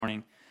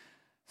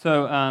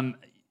So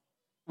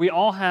we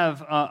all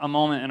have a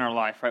moment in our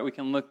life, right? We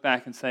can look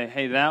back and say,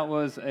 hey, that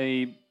was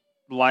a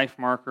life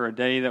marker, a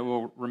day that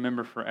we'll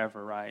remember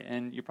forever, right?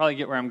 And you probably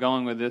get where I'm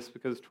going with this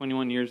because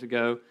 21 years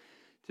ago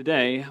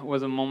today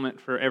was a moment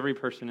for every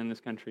person in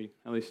this country,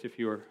 at least if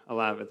you were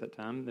alive at that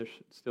time. There's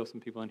still some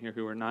people in here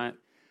who are not.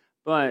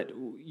 But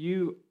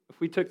if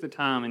we took the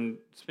time and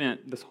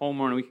spent this whole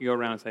morning, we could go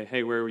around and say,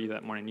 hey, where were you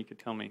that morning? You could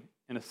tell me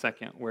in a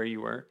second where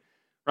you were.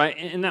 Right,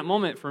 and that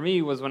moment for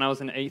me was when I was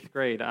in 8th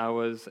grade. I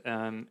was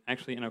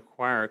actually in a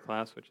choir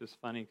class, which is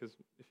funny because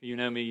if you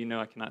know me, you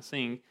know I cannot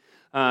sing.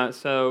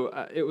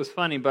 So it was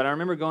funny, but I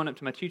remember going up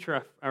to my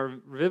teacher. I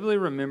vividly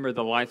remember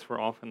the lights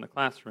were off in the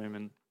classroom,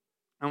 and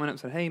I went up and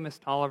said, "Hey, Miss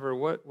Tolliver,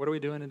 what are we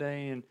doing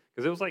today?" And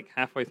because it was like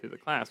halfway through the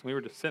class, and we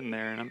were just sitting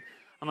there, and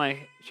I'm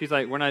like, she's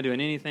like, "We're not doing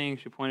anything."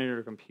 She pointed at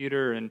her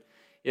computer, and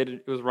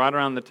it was right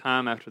around the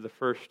time after the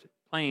first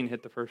plane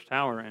hit the first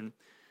tower, and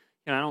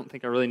I don't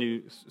think I really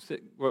knew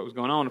what was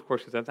going on, of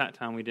course, because at that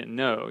time we didn't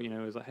know. It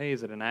was like, hey,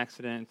 is it an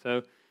accident?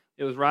 So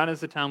it was right as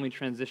the time we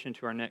transitioned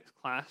to our next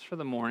class for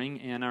the morning,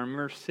 and I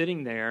remember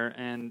sitting there,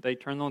 and they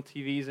turned on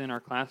TVs in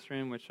our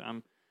classroom, which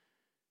I'm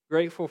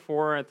grateful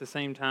for. At the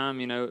same time,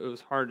 it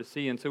was hard to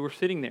see, and so we're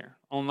sitting there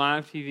on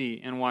live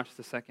TV and watch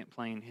the second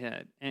plane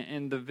hit,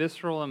 and the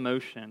visceral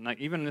emotion, like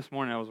even this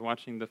morning I was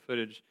watching the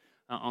footage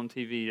on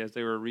TV as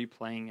they were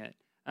replaying it.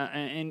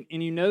 And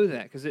you know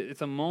that because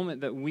it's a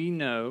moment that we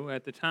know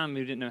at the time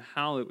we didn't know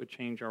how it would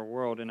change our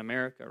world in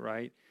America,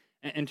 right?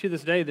 And to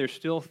this day, there's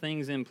still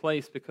things in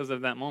place because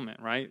of that moment,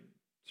 right?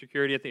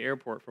 Security at the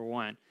airport, for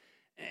one.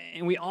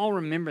 And we all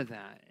remember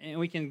that. And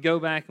we can go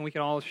back and we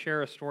can all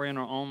share a story in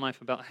our own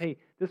life about, hey,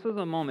 this was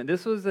a moment.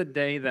 This was a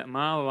day that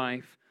my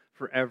life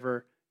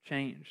forever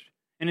changed.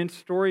 And in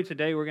story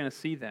today, we're going to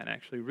see that,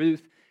 actually.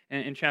 Ruth,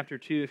 in chapter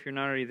 2, if you're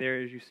not already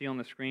there, as you see on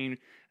the screen,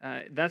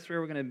 that's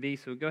where we're going to be.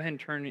 So go ahead and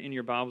turn in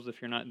your Bibles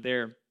if you're not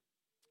there.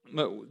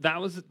 But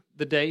that was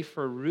the day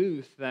for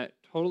Ruth that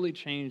totally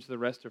changed the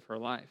rest of her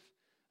life.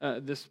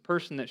 This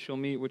person that she'll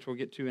meet, which we'll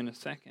get to in a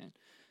second.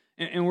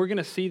 And we're going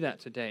to see that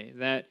today,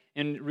 that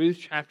in Ruth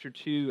chapter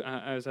 2,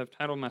 as I've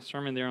titled my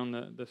sermon there on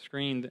the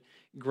screen, that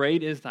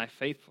great is thy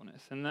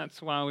faithfulness. And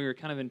that's why we were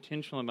kind of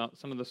intentional about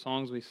some of the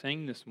songs we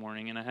sang this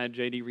morning, and I had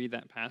JD read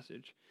that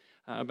passage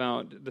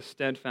about the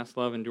steadfast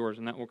love endures,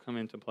 and that will come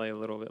into play a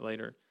little bit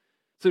later.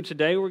 So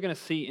today we're going to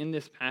see in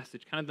this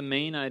passage, kind of the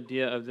main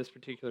idea of this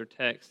particular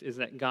text is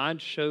that God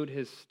showed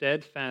his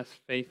steadfast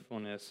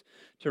faithfulness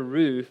to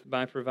Ruth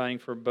by providing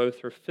for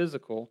both her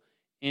physical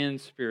and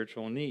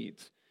spiritual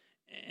needs.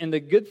 And the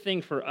good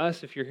thing for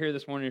us, if you're here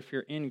this morning, if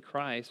you're in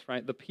Christ,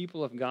 right, the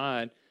people of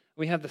God,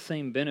 we have the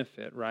same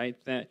benefit, right,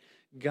 that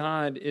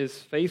God is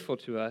faithful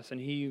to us and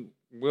he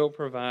will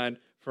provide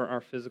for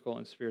our physical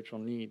and spiritual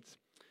needs.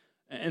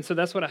 And so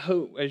that's what I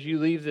hope as you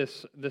leave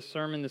this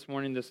sermon this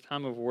morning, this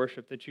time of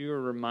worship, that you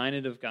are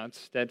reminded of God's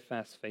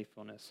steadfast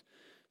faithfulness.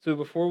 So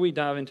before we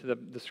dive into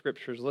the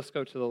scriptures, let's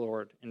go to the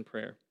Lord in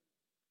prayer.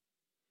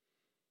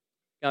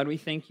 God, we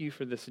thank you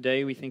for this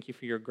day. We thank you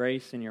for your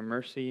grace and your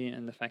mercy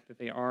and the fact that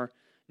they are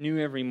new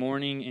every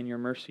morning and your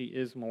mercy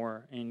is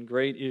more. And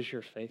great is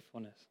your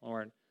faithfulness,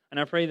 Lord.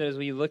 And I pray that as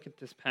we look at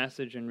this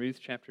passage in Ruth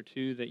chapter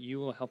 2, that you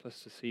will help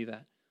us to see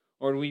that.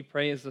 Lord, we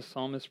pray as the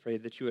psalmist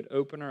prayed that you would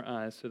open our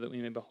eyes so that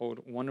we may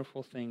behold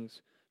wonderful things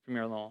from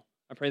your law.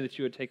 I pray that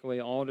you would take away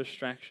all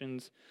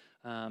distractions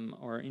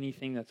or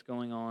anything that's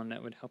going on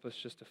that would help us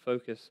just to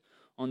focus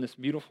on this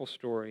beautiful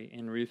story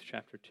in Ruth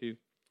chapter 2.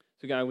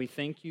 So God, we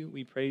thank you,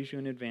 we praise you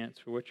in advance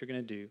for what you're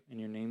going to do. In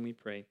your name we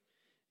pray.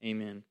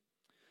 Amen.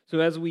 So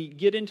as we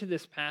get into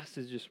this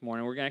passage this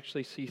morning, we're going to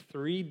actually see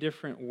 3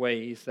 different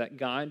ways that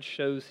God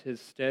shows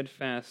his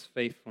steadfast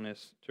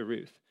faithfulness to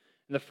Ruth.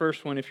 And the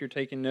first one, if you're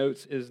taking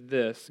notes, is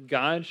this.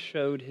 God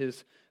showed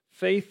his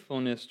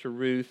faithfulness to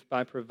Ruth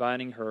by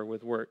providing her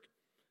with work.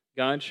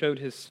 God showed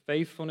his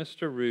faithfulness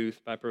to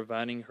Ruth by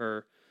providing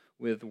her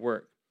with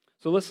work.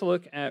 So let's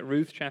look at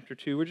Ruth chapter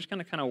 2. We're just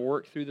going to kind of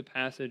work through the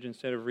passage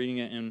instead of reading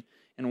it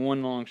in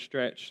one long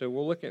stretch. So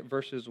we'll look at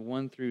verses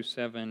 1 through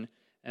 7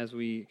 as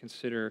we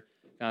consider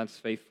God's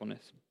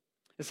faithfulness.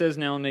 It says,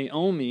 Now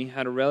Naomi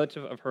had a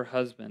relative of her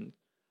husband,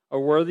 a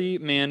worthy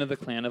man of the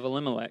clan of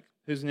Elimelech,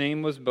 whose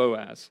name was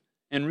Boaz.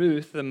 And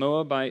Ruth the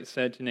Moabite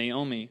said to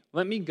Naomi,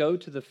 Let me go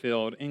to the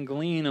field and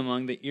glean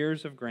among the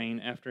ears of grain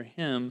after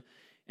him,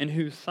 in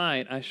whose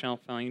sight I shall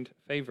find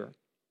favor.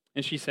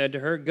 And she said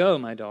to her, Go,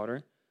 my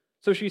daughter.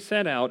 So she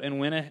set out and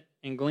went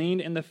and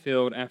gleaned in the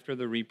field after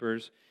the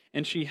reapers,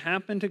 and she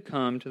happened to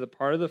come to the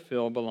part of the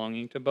field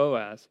belonging to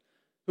Boaz,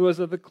 who was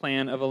of the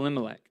clan of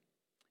Elimelech.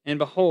 And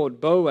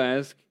behold,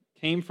 Boaz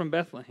came from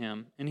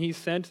Bethlehem, and he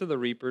said to the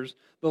reapers,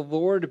 The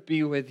Lord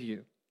be with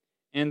you.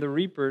 And the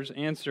reapers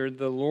answered,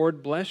 The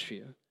Lord bless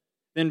you.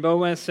 Then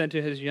Boaz said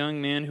to his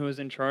young man who was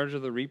in charge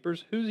of the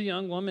reapers, Whose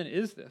young woman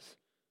is this?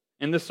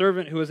 And the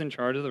servant who was in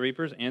charge of the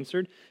reapers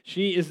answered,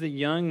 She is the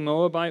young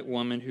Moabite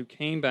woman who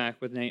came back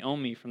with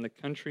Naomi from the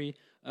country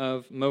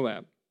of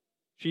Moab.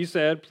 She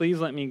said, Please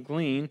let me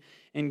glean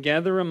and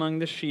gather among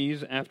the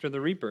sheaves after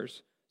the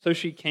reapers. So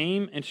she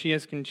came, and she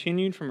has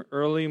continued from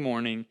early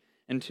morning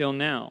until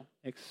now,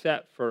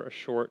 except for a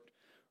short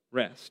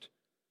rest.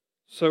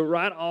 So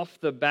right off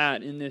the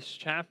bat in this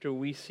chapter,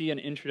 we see an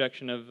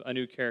introduction of a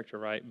new character,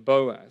 right?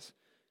 Boaz.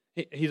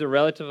 He's a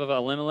relative of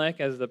Elimelech,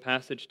 as the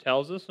passage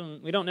tells us,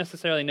 and we don't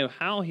necessarily know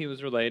how he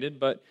was related,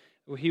 but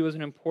he was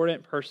an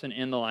important person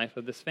in the life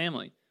of this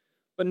family.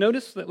 But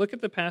notice that, look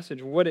at the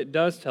passage, what it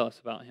does tell us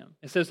about him.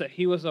 It says that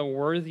he was a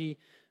worthy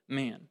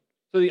man.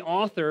 So the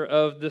author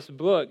of this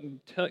book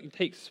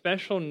takes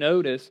special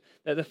notice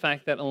that the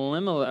fact that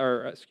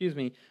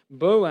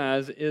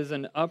Boaz is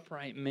an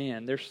upright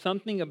man. There's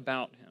something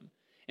about him.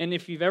 And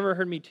if you've ever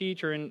heard me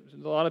teach, or a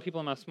lot of people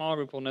in my small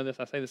group will know this,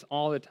 I say this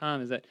all the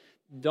time, is that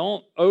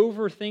don't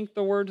overthink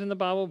the words in the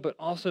Bible, but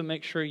also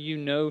make sure you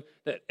know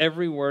that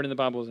every word in the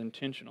Bible is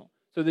intentional.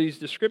 So these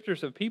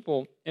descriptors of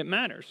people, it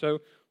matters. So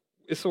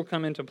this will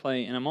come into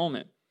play in a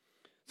moment.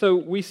 So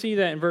we see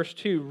that in verse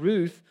 2,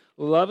 Ruth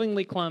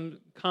lovingly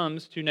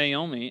comes to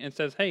Naomi and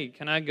says, hey,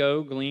 can I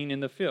go glean in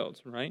the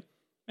fields, right?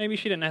 Maybe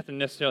she didn't have to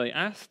necessarily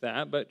ask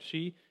that, but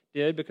she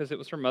did because it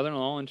was her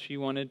mother-in-law and she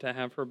wanted to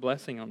have her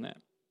blessing on that.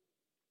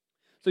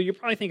 So you're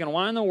probably thinking,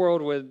 why in the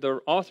world would the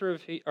author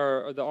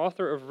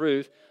of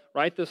Ruth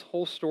write this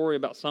whole story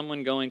about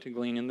someone going to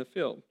glean in the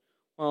field?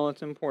 Well,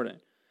 it's important.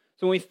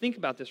 So when we think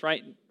about this,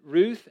 right,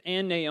 Ruth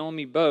and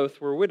Naomi both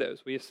were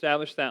widows. We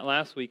established that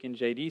last week in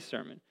JD's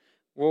sermon.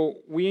 Well,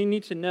 we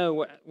need to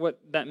know what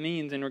that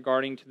means in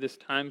regarding to this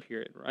time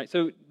period, right?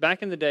 So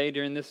back in the day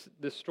during this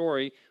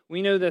story,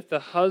 we know that the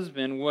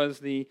husband was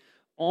the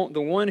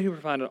one who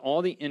provided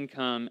all the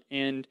income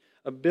and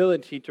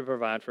ability to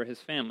provide for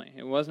his family.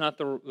 It was not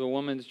the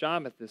woman's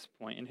job at this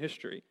point in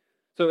history.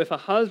 So if a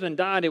husband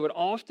died, it would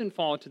often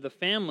fall to the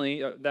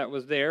family that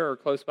was there or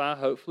close by,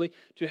 hopefully,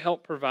 to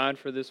help provide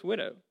for this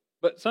widow.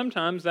 But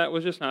sometimes that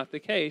was just not the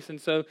case,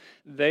 and so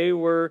they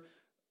were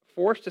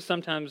forced to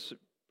sometimes,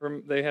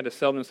 they had to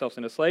sell themselves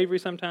into slavery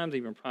sometimes,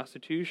 even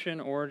prostitution,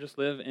 or just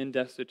live in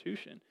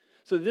destitution.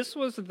 So this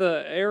was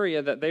the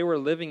area that they were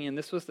living in.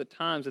 This was the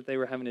times that they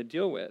were having to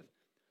deal with.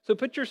 So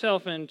put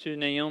yourself into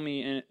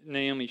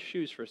Naomi's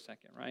shoes for a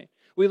second, right?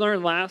 We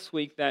learned last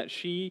week that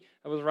she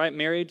was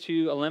married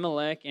to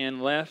Elimelech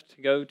and left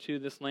to go to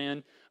this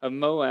land of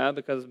Moab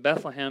because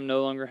Bethlehem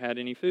no longer had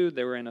any food.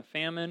 They were in a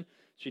famine.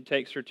 She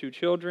takes her two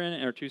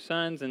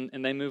sons,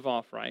 and they move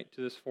off, right,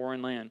 to this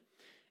foreign land.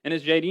 And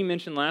as JD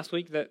mentioned last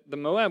week, that the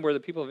Moab were the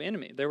people of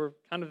enemy. They were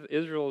kind of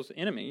Israel's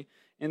enemy.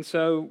 And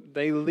so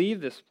they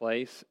leave this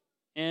place.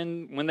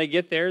 And when they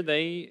get there,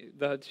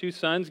 the two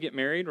sons get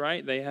married,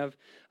 right? They have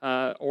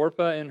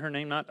Orpah in her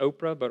name, not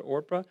Oprah, but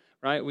Orpah,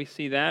 right? We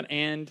see that,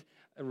 and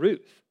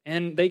Ruth.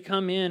 And they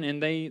come in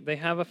and they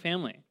have a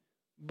family.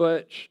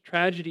 But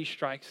tragedy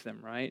strikes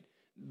them, right?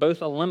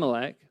 Both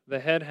Elimelech, the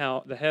head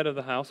of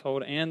the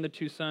household, and the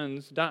two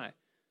sons die.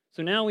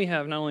 So now we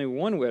have not only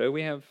one widow,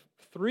 we have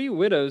three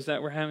widows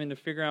that we're having to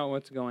figure out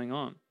what's going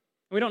on.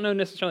 We don't know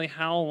necessarily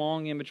how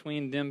long in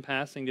between them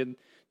passing did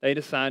they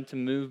decide to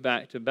move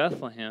back to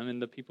Bethlehem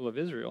and the people of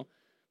Israel.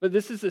 But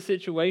this is the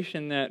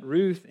situation that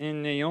Ruth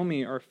and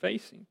Naomi are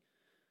facing.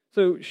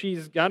 So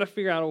she's got to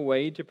figure out a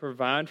way to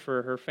provide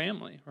for her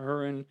family,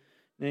 her and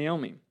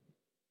Naomi.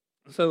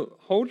 So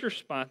hold your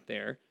spot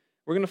there.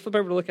 We're going to flip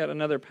over to look at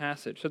another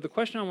passage. So the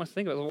question I want to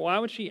think about is, why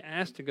would she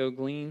ask to go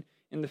glean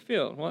in the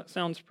field? Well, it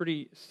sounds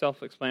pretty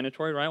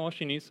self-explanatory, right? Well,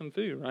 she needs some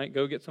food, right?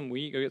 Go get some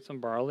wheat, go get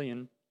some barley,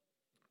 and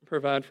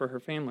provide for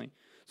her family.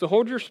 So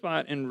hold your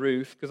spot in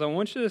Ruth, because I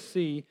want you to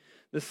see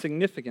the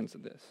significance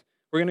of this.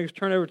 We're going to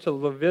turn over to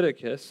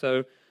Leviticus.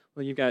 So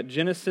you've got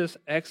Genesis,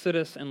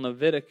 Exodus, and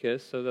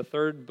Leviticus, so the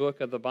third book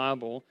of the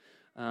Bible.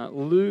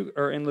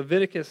 In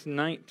Leviticus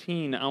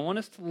 19, I want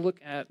us to look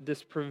at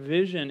this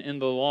provision in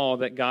the law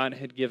that God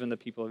had given the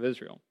people of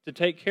Israel to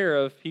take care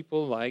of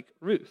people like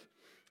Ruth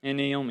and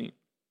Naomi.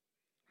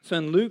 So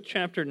in Luke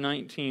chapter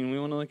 19, we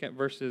want to look at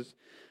verses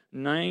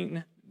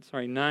 9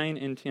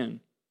 and 10.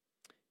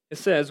 It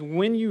says,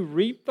 "When you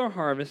reap the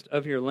harvest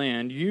of your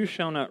land, you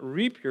shall not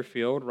reap your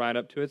field right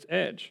up to its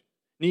edge.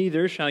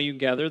 Neither shall you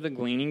gather the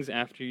gleanings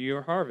after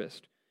your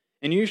harvest.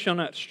 And you shall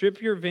not strip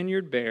your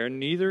vineyard bare,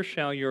 neither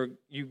shall you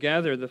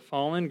gather the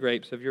fallen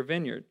grapes of your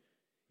vineyard.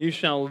 You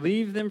shall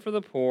leave them for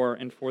the poor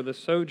and for the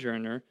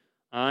sojourner.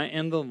 I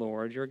am the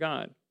Lord your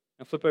God."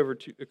 Now flip over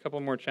to a couple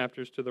more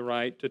chapters to the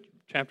right to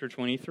chapter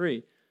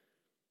 23.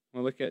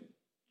 We'll look at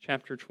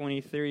chapter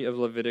 23 of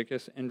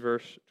Leviticus and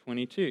verse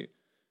 22.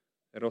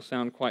 It'll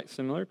sound quite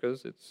similar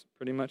because it's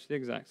pretty much the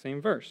exact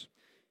same verse.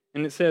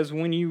 And it says,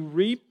 "When you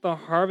reap the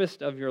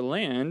harvest of your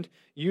land,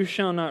 you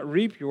shall not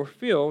reap your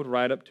field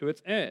right up to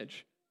its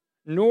edge,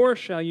 nor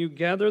shall you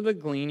gather the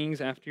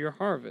gleanings after your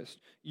harvest.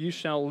 You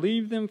shall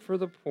leave them for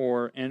the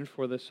poor and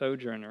for the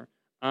sojourner.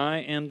 I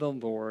am the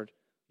Lord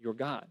your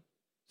God."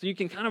 So you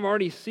can kind of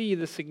already see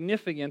the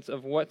significance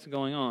of what's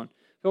going on.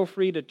 Feel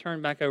free to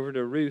turn back over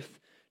to Ruth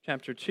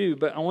chapter 2,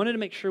 but I wanted to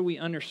make sure we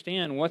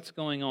understand what's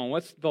going on.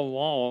 What's the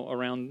law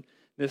around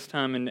this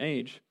time and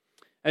age?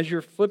 As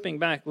you're flipping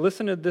back,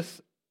 listen to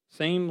this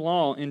same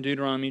law in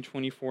Deuteronomy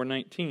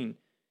 24:19.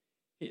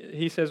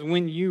 He says,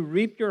 "When you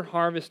reap your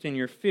harvest in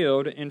your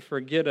field and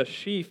forget a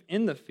sheaf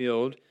in the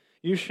field,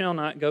 you shall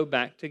not go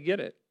back to get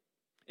it.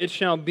 It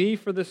shall be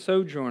for the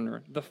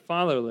sojourner, the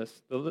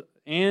fatherless,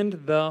 and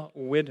the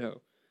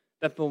widow,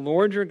 that the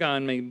Lord your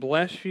God may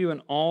bless you in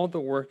all the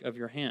work of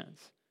your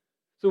hands.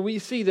 So we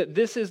see that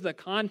this is the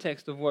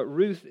context of what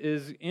Ruth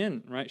is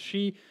in, right?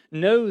 She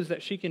knows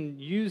that she can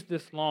use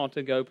this law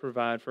to go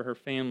provide for her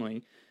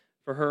family,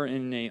 for her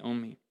and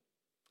Naomi.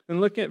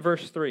 And look at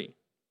verse 3.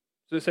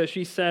 So it says,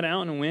 she set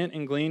out and went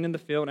and gleaned in the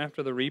field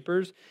after the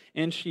reapers,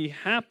 and she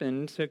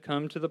happened to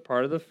come to the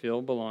part of the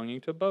field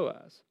belonging to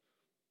Boaz.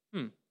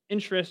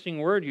 Interesting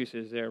word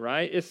usage there,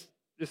 right? It's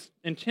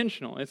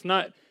intentional. It's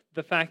not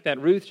the fact that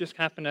Ruth just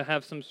happened to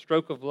have some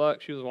stroke of luck.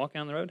 She was walking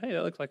down the road. Hey,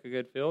 that looks like a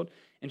good field.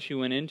 And she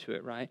went into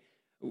it, right?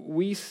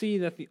 We see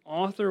that the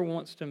author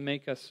wants to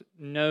make us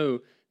know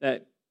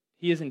that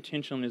he is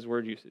intentional in his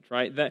word usage,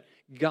 right? That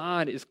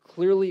God is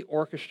clearly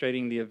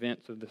orchestrating the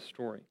events of the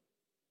story.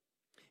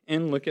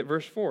 And look at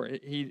verse 4.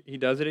 He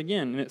does it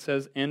again. And it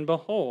says, and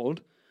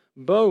behold,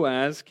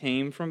 Boaz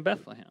came from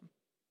Bethlehem.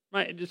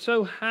 Right? It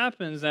so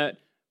happens that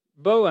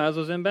Boaz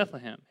was in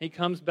Bethlehem. He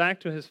comes back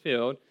to his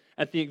field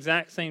at the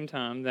exact same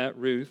time that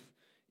Ruth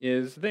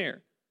is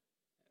there.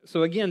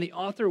 So again, the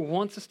author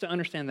wants us to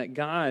understand that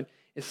God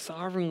is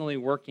sovereignly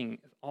working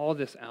all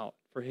this out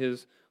for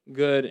his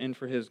good and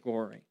for his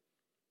glory.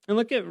 And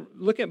look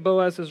at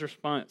Boaz's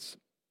response.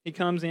 He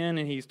comes in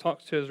and he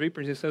talks to his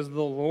reapers. He says,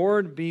 the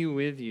Lord be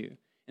with you.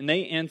 And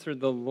they answered,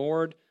 the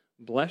Lord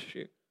bless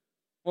you.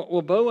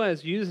 Well,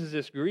 Boaz uses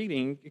this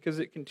greeting because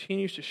it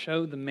continues to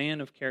show the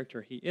man of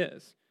character he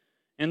is.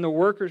 And the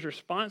workers'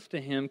 response to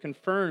him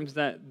confirms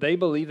that they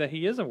believe that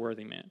he is a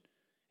worthy man.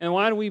 And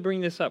why do we bring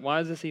this up? Why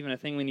is this even a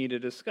thing we need to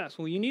discuss?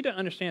 Well, you need to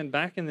understand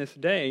back in this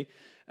day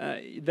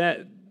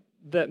that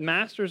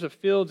masters of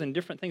fields and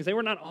different things, they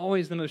were not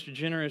always the most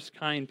generous,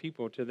 kind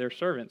people to their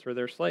servants or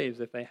their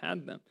slaves if they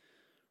had them.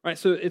 Right?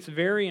 So it's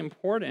very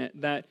important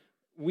that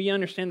we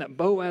understand that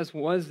Boaz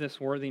was this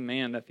worthy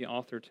man that the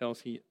author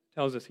tells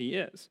us he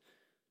is.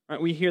 Right?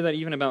 We hear that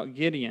even about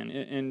Gideon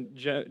in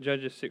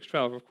Judges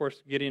 6:12. Of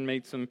course, Gideon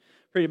made some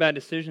pretty bad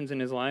decisions in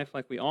his life,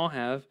 like we all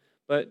have,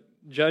 but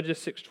Judges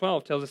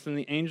 6:12 tells us, then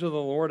the angel of the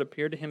Lord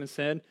appeared to him and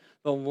said,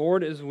 the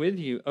Lord is with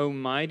you, O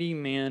mighty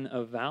man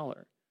of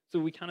valor. So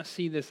we kind of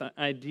see this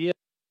idea of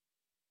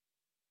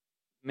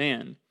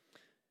man.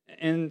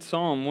 In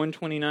Psalm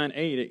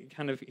 129:8, it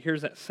kind of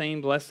hears that same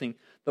blessing.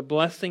 The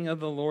blessing of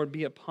the Lord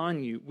be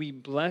upon you. We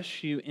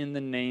bless you in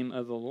the name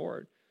of the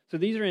Lord. So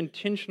these are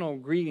intentional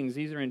greetings.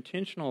 These are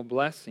intentional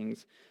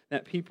blessings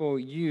that people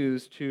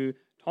use to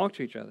talk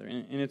to each other.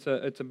 And it's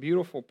a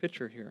beautiful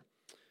picture here.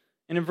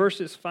 And in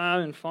verses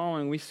 5 and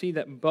following, we see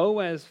that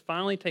Boaz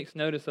finally takes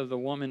notice of the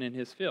woman in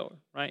his field,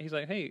 right? He's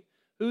like, hey,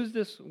 who's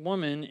this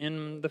woman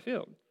in the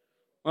field?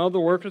 Well, the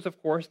workers,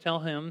 of course, tell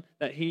him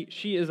that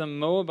she is a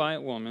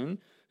Moabite woman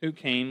who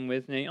came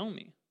with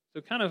Naomi.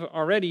 So kind of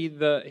already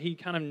he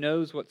kind of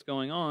knows what's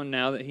going on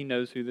now that he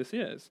knows who this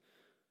is.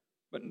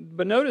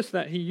 But notice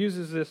that he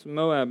uses this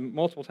Moab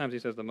multiple times. He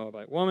says the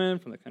Moabite woman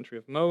from the country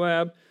of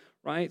Moab,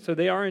 right? So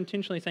they are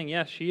intentionally saying,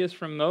 yes, she is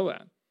from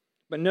Moab.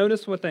 But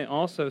notice what they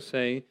also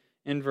say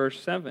in verse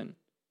 7.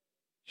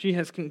 She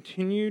has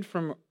continued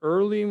from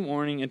early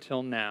morning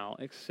until now,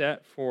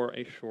 except for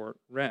a short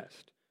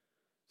rest.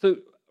 So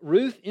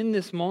Ruth, in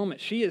this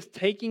moment, she is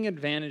taking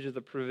advantage of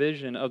the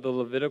provision of the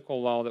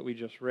Levitical law that we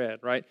just read,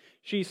 right?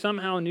 She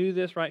somehow knew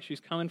this, right?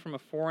 She's coming from a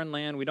foreign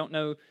land. We don't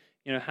know,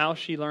 how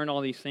she learned all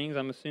these things.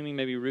 I'm assuming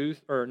maybe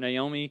Ruth or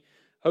Naomi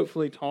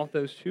hopefully taught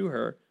those to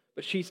her.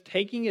 But she's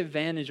taking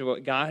advantage of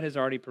what God has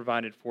already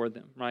provided for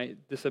them, right?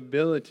 This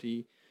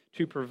ability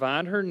to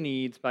provide her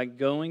needs by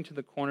going to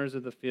the corners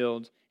of the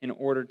fields in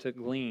order to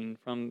glean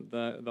from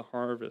the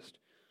harvest.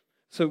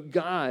 So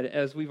God,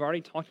 as we've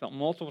already talked about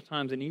multiple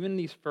times, and even in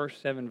these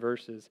first 7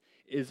 verses,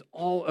 is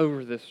all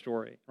over this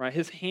story, right?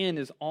 His hand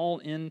is all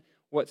in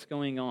what's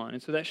going on.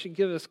 And so that should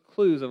give us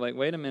clues of like,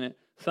 wait a minute,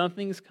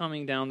 something's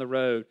coming down the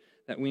road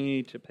that we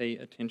need to pay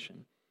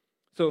attention.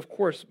 So, of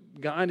course,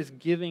 God is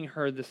giving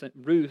her this,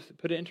 Ruth,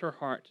 put it into her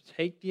heart to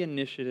take the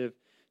initiative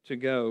to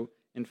go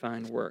and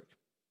find work.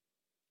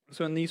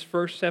 So in these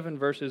first 7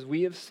 verses,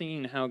 we have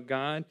seen how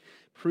God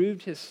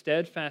proved his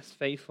steadfast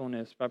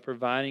faithfulness by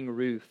providing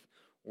Ruth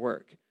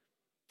work.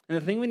 And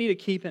the thing we need to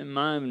keep in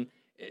mind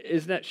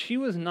is that she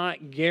was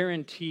not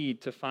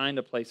guaranteed to find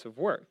a place of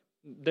work.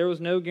 There was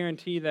no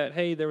guarantee that,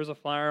 hey, there was a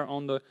flyer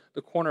on the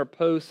corner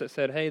post that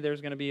said, hey, there's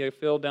going to be a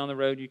field down the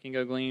road you can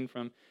go glean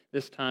from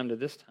this time to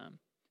this time.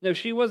 No,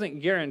 she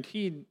wasn't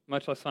guaranteed,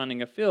 much less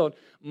finding a field,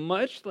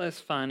 much less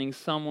finding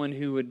someone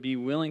who would be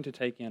willing to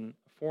take in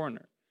a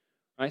foreigner.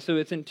 Right? So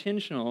it's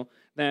intentional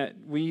that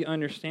we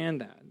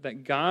understand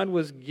that God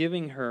was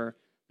giving her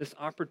this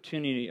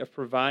opportunity of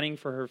providing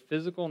for her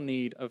physical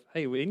need of,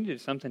 hey, we needed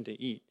something to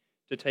eat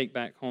to take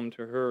back home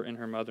to her and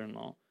her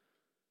mother-in-law.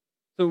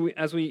 So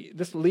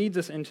this leads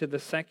us into the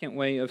second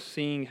way of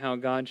seeing how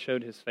God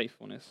showed his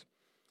faithfulness.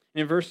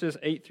 In verses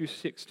 8 through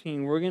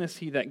 16, we're going to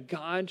see that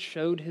God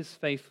showed his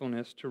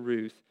faithfulness to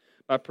Ruth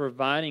by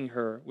providing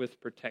her with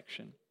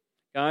protection.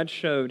 God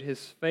showed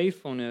his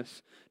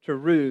faithfulness to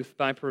Ruth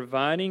by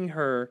providing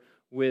her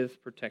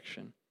with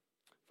protection.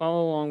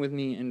 Follow along with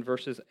me in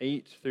verses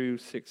 8 through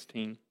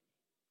 16.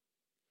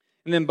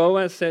 And then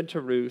Boaz said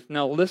to Ruth,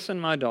 "Now listen,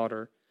 my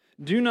daughter,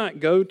 do not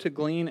go to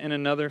glean in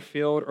another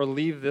field or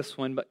leave this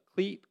one, but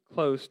keep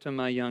close to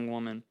my young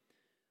woman.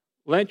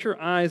 Let your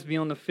eyes be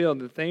on the field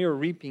that they are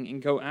reaping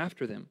and go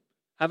after them.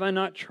 Have I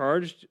not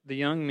charged the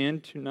young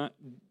men to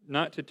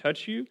not to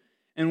touch you?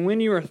 And when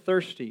you are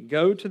thirsty,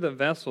 go to the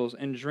vessels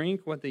and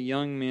drink what the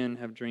young men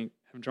have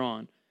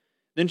drawn."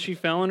 Then she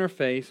fell on her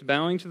face,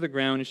 bowing to the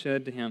ground, and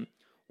said to him,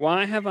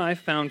 "Why have I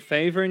found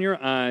favor in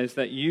your eyes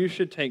that you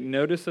should take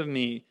notice of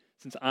me,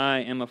 since I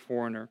am a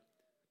foreigner?"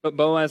 But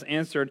Boaz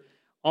answered,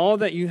 "All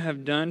that you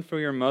have done for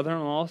your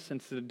mother-in-law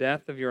since the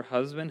death of your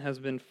husband has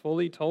been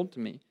fully told to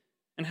me,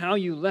 and how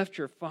you left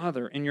your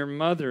father and your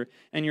mother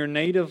and your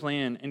native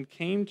land and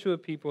came to a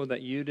people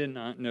that you did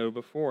not know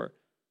before.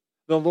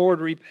 The Lord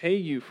repay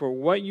you for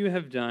what you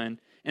have done,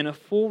 and a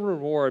full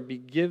reward be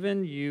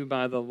given you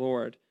by the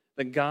Lord,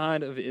 the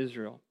God of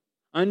Israel,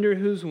 under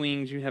whose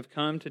wings you have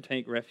come to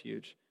take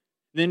refuge."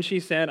 Then she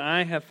said,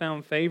 "I have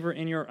found favor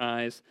in your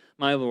eyes,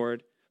 my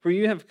Lord, for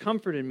you have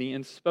comforted me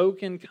and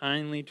spoken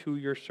kindly to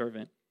your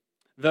servant,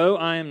 though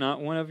I am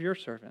not one of your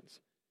servants."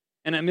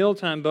 And at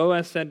mealtime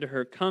Boaz said to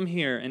her, "Come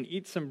here and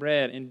eat some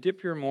bread and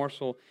dip your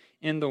morsel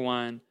in the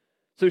wine."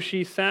 So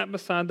she sat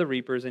beside the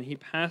reapers, and he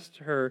passed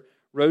her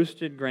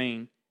roasted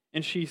grain,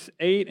 and she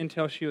ate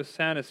until she was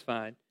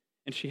satisfied,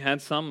 and she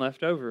had some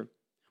left over.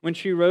 When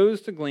she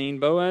rose to glean,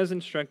 Boaz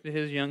instructed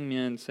his young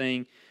men,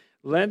 saying,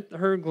 "Let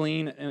her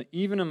glean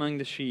even among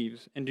the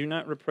sheaves, and do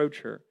not reproach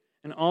her.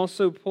 And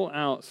also pull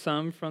out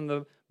some from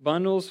the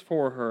bundles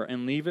for her,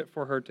 and leave it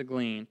for her to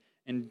glean,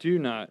 and do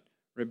not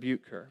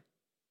rebuke her."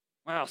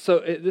 Wow, so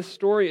this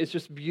story is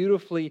just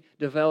beautifully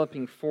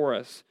developing for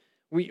us.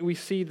 We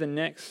see the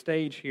next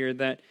stage here,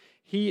 that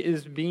he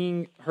is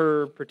being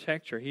her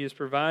protector. He is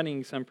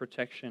providing some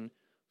protection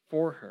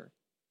for her.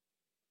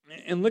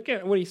 And look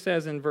at what he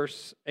says in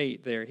verse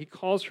 8 there. He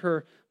calls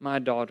her my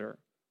daughter,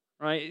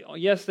 right?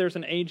 Yes, there's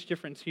an age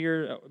difference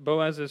here.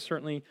 Boaz is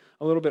certainly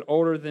a little bit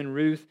older than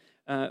Ruth,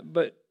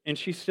 and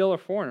she's still a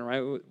foreigner,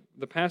 right?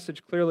 The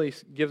passage clearly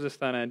gives us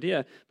that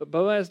idea, but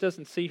Boaz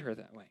doesn't see her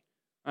that way,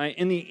 right?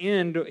 In the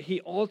end,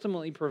 he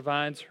ultimately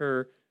provides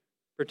her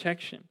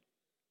protection,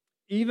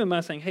 even by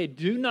saying, "Hey,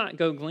 do not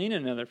go glean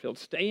in another field.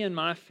 Stay in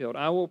my field.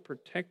 I will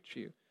protect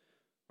you."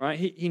 Right?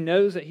 He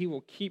knows that he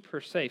will keep her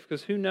safe,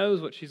 because who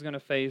knows what she's going to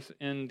face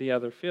in the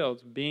other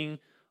fields, being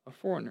a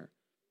foreigner.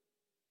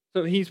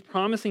 So he's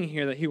promising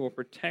here that he will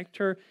protect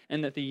her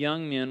and that the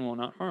young men will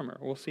not harm her.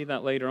 We'll see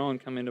that later on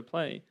come into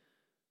play.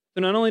 So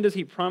not only does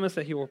he promise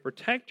that he will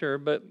protect her,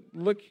 but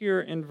look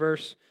here in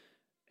verse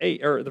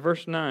 8, or the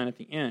verse 9 at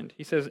the end.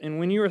 He says, "And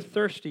when you are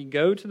thirsty,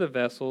 go to the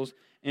vessels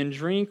and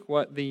drink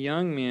what the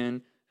young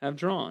men have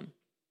drawn."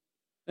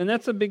 And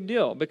that's a big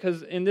deal,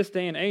 because in this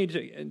day and age,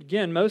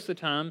 again, most of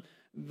the time,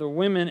 the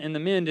women and the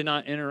men did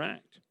not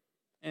interact.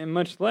 And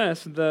much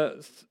less,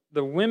 the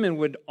women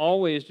would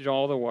always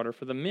draw the water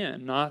for the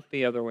men, not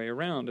the other way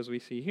around, as we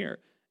see here.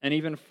 And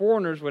even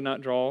foreigners would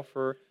not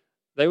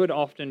they would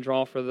often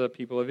draw for the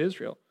people of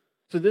Israel.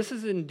 So this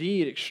is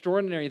indeed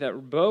extraordinary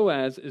that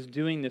Boaz is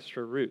doing this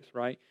for Ruth,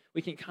 right?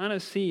 We can kind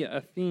of see a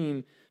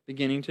theme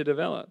beginning to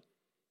develop.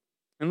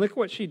 And look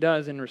what she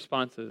does in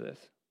response to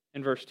this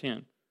in verse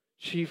 10.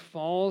 She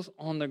falls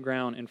on the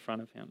ground in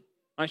front of him.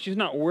 Right? She's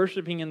not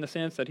worshiping in the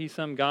sense that he's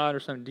some god or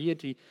some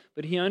deity,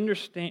 but she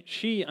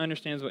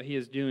understands what he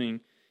is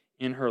doing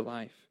in her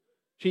life.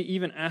 She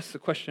even asks the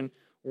question,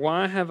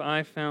 "Why have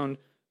I found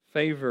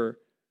favor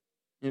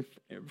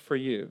for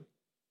you?"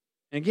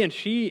 And again,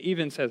 she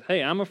even says,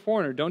 "Hey, I'm a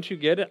foreigner. Don't you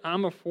get it?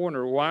 I'm a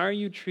foreigner. Why are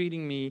you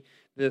treating me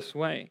this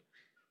way?"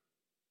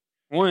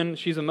 One,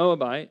 she's a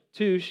Moabite.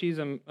 Two, she's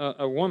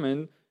a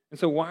woman. And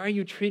so why are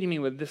you treating me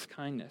with this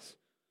kindness?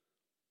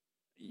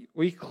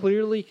 We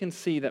clearly can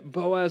see that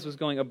Boaz was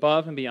going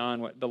above and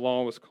beyond what the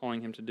law was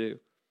calling him to do.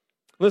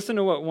 Listen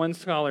to what one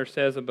scholar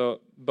says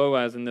about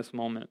Boaz in this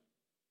moment.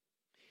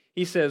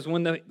 He says,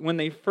 when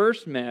they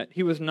first met,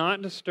 he was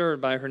not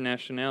disturbed by her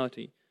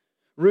nationality.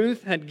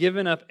 Ruth had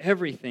given up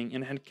everything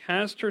and had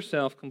cast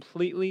herself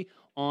completely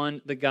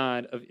on the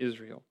God of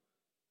Israel.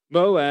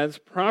 Boaz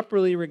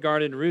properly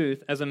regarded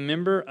Ruth as a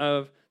member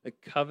of the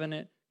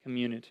covenant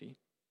community.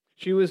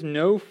 She was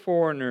no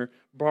foreigner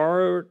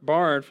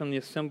barred from the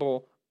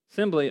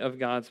assembly of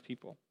God's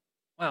people.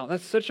 Wow,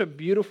 that's such a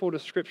beautiful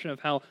description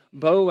of how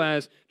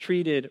Boaz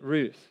treated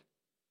Ruth.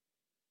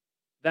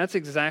 That's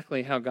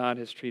exactly how God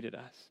has treated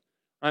us.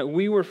 Right?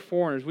 We were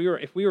foreigners.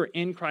 If we were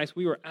in Christ,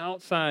 we were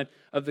outside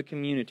of the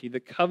community,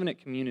 the covenant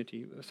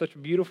community. Such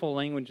beautiful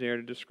language there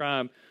to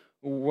describe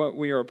what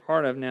we are a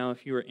part of now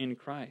if you are in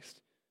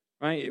Christ.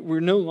 Right? We're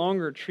no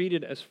longer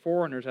treated as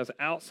foreigners, as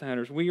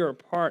outsiders. We are a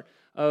part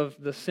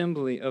of the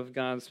assembly of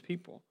God's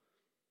people.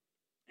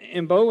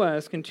 And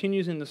Boaz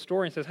continues in the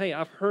story and says, "Hey,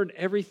 I've heard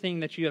everything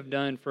that you have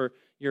done for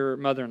your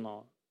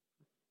mother-in-law.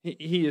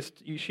 She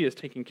has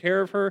taken care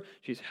of her.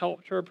 She's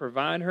helped her,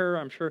 provided her.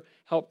 I'm sure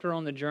helped her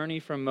on the journey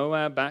from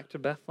Moab back to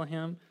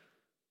Bethlehem.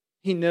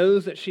 He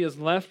knows that she has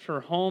left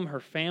her home, her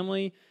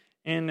family,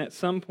 and at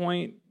some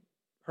point,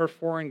 her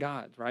foreign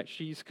gods, right?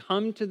 She's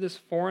come to this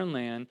foreign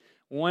land,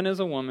 one as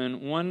a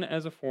woman, one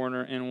as a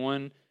foreigner, and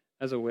one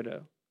as a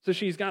widow. So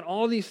she's got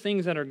all these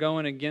things that are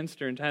going against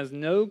her and has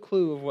no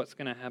clue of what's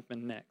going to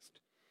happen next.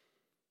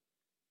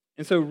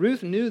 And so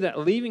Ruth knew that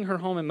leaving her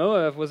home in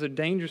Moab was a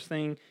dangerous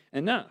thing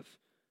enough.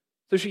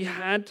 So she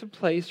had to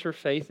place her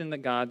faith in the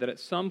God that at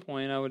some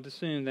point I would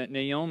assume that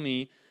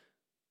Naomi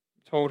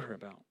told her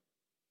about.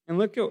 And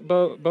look at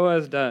what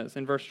Boaz does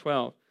in verse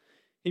 12.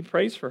 He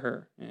prays for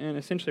her. And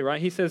essentially, right,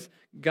 he says,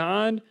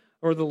 God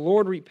or the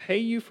Lord repay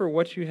you for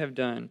what you have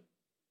done,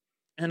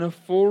 and a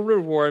full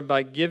reward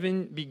be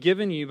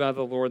given you by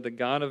the Lord, the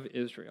God of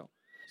Israel.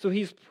 So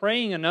he's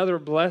praying another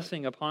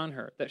blessing upon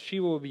her, that she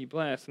will be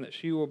blessed and that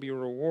she will be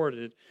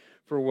rewarded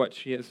for what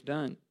she has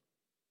done.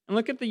 And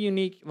look at the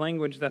unique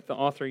language that the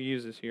author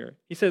uses here.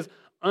 He says,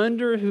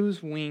 under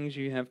whose wings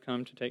you have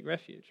come to take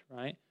refuge,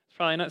 right? It's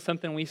probably not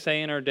something we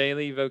say in our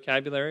daily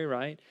vocabulary,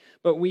 right?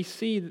 But we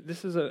see that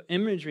this is an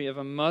imagery of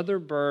a mother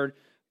bird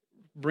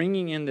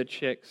bringing in the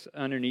chicks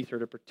underneath her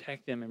to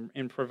protect them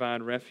and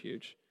provide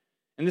refuge.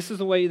 And this is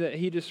the way that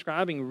he's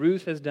describing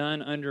Ruth has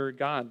done under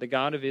God, the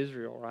God of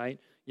Israel, right?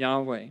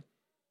 Yahweh.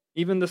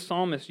 Even the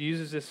psalmist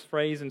uses this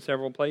phrase in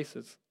several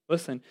places.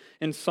 Listen,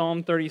 in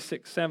Psalm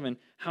 36:7,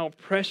 how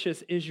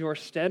precious is your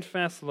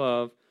steadfast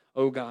love,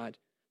 O God.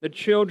 The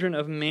children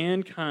of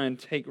mankind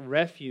take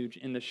refuge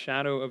in the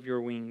shadow of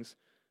your wings.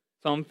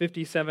 Psalm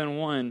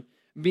 57:1,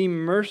 be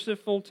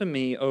merciful to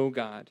me, O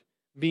God.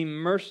 Be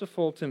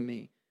merciful to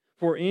me,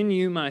 for in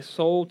you my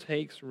soul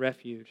takes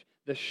refuge,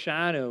 the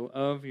shadow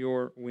of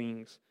your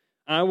wings.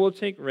 I will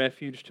take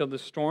refuge till the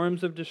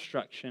storms of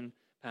destruction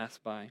pass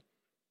by.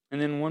 And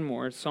then one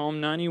more,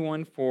 Psalm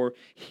 91:4,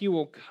 he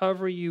will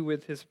cover you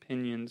with his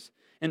pinions,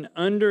 and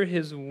under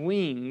his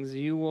wings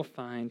you will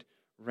find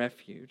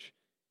refuge.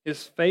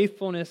 His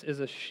faithfulness is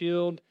a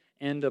shield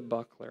and a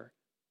buckler.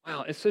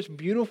 Wow, it's such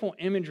beautiful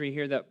imagery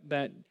here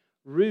that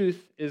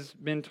Ruth is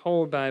been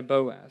told by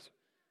Boaz.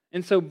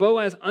 And so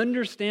Boaz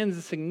understands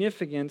the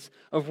significance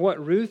of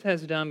what Ruth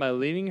has done by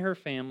leaving her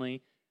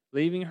family,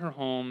 leaving her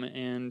home,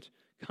 and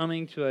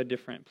coming to a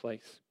different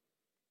place.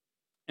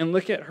 And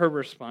look at her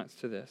response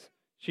to this.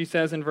 She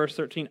says in verse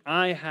 13,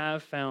 I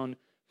have found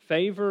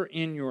favor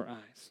in your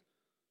eyes.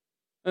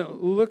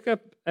 Look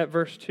up at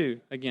verse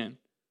 2 again.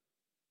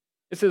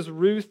 It says,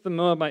 Ruth the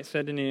Moabite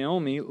said to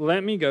Naomi,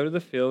 let me go to the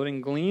field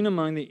and glean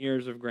among the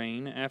ears of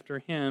grain after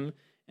him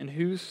in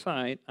whose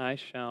sight I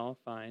shall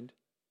find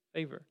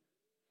favor.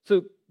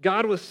 So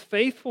God was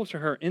faithful to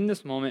her in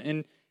this moment,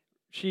 and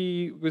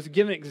she was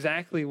given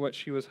exactly what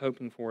she was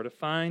hoping for, to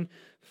find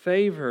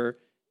favor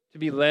to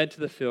be led to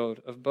the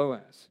field of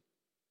Boaz.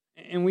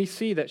 And we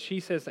see that she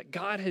says that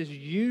God has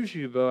used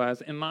you,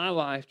 Boaz, in my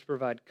life to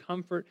provide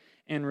comfort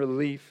and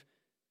relief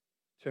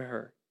to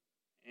her.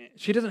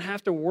 She doesn't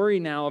have to worry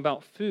now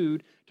about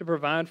food to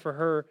provide for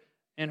her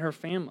and her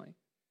family.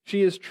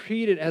 She is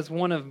treated as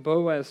one of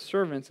Boaz's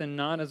servants and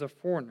not as a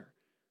foreigner.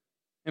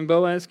 And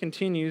Boaz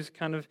continues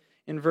kind of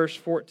in verse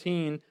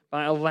 14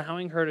 by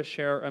allowing her to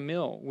share a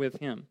meal with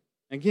him.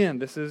 Again,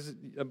 this is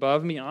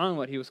above and beyond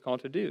what he was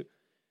called to do.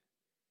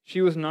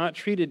 She was not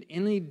treated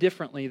any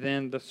differently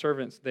than the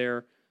servants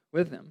there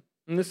with them.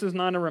 And this is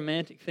not a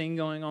romantic thing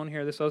going on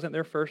here. This wasn't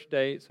their first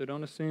date, so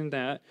don't assume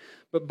that.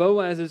 But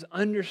Boaz is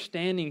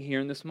understanding here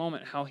in this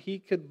moment how he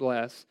could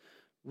bless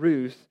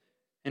Ruth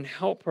and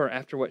help her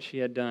after what she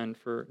had done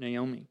for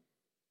Naomi.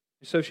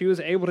 So she was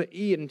able to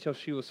eat until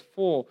she was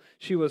full.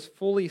 She was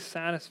fully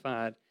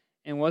satisfied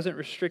and wasn't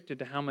restricted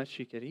to how much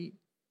she could eat.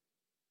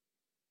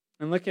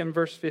 And look in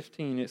verse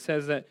 15. It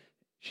says that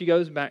she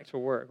goes back to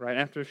work, right?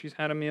 After she's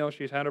had a meal,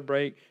 she's had a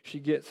break, she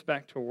gets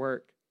back to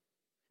work.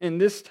 And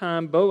this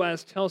time,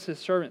 Boaz tells his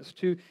servants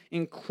to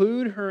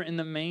include her in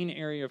the main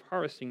area of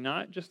harvesting,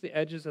 not just the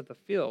edges of the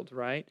field,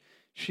 right?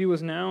 She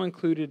was now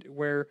included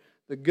where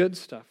the good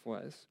stuff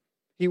was.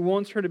 He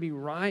wants her to be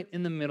right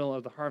in the middle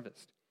of the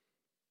harvest.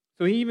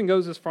 So he even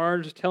goes as far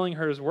as telling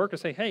her his work to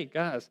say, hey,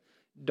 guys,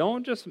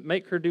 don't just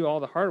make her do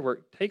all the hard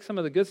work. Take some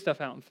of the good stuff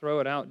out and throw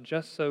it out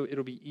just so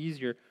it'll be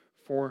easier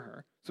for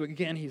her. So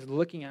again, he's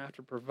looking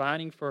after,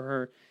 providing for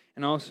her,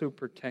 and also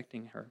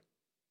protecting her.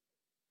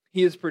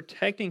 He is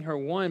protecting her,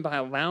 one, by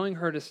allowing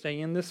her to stay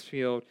in this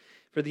field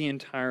for the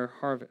entire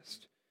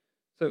harvest.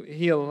 So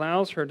he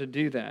allows her to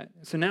do that.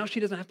 So now she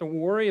doesn't have to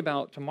worry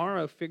about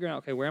tomorrow figuring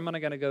out, okay, where am I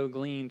going to go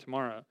glean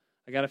tomorrow?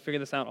 I got to figure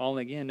this out all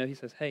again. No, he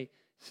says, hey,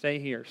 stay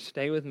here.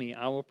 Stay with me.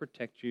 I will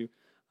protect you.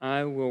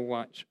 I will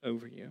watch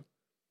over you.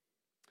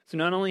 So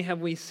not only have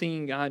we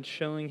seen God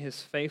showing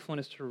his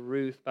faithfulness to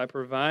Ruth by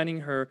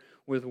providing her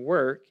with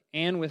work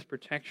and with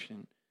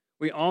protection,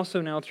 we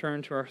also now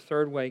turn to our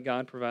third way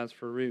God provides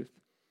for Ruth.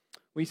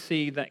 We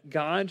see that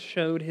God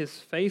showed his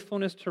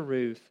faithfulness to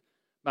Ruth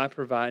by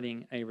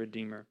providing a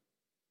redeemer.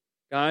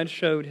 God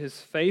showed his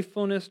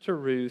faithfulness to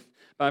Ruth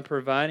by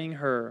providing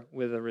her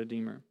with a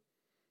redeemer.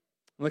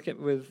 Look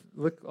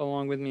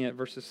along with me at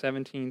verses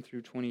 17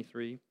 through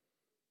 23.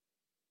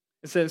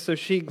 It says, so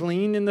she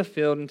gleaned in the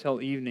field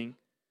until evening.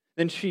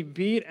 Then she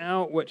beat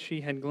out what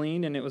she had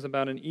gleaned, and it was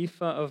about an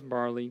ephah of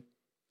barley.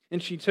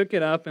 And she took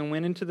it up and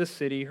went into the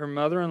city. Her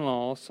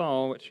mother-in-law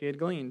saw what she had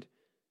gleaned.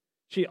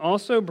 She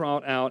also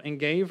brought out and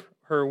gave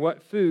her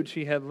what food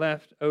she had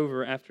left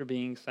over after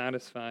being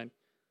satisfied.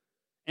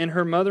 And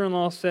her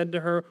mother-in-law said to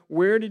her,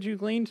 "Where did you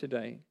glean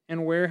today?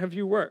 And where have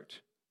you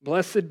worked?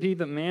 Blessed be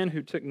the man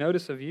who took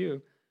notice of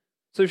you."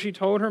 So she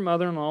told her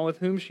mother-in-law with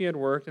whom she had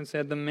worked and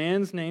said, "The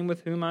man's name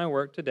with whom I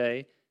work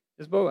today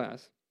is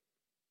Boaz."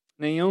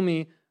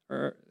 Naomi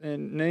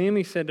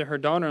said to her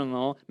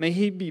daughter-in-law, "May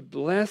he be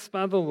blessed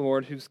by the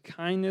Lord, whose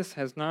kindness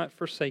has not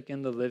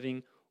forsaken the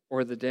living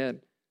or the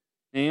dead."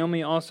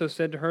 Naomi also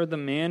said to her, "The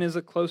man is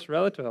a close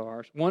relative of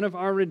ours, one of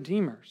our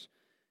redeemers."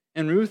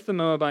 And Ruth the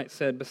Moabite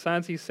said,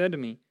 "Besides, he said to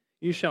me,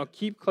 'You shall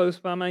keep close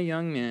by my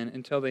young men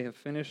until they have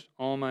finished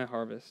all my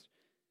harvest.'"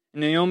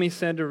 And Naomi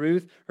said to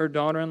Ruth, her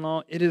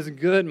daughter-in-law, "It is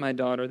good, my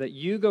daughter, that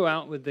you go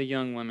out with the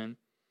young women,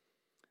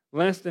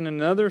 lest in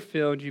another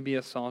field you be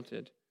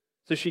assaulted."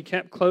 So she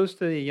kept close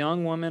to the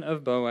young woman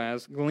of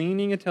Boaz,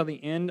 gleaning until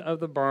the end of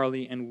the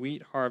barley and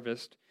wheat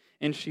harvest,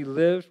 and she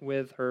lived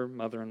with her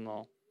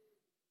mother-in-law.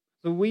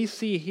 So we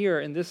see here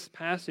in this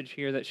passage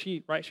here that she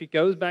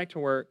goes back to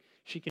work,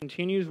 she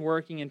continues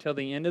working until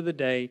the end of the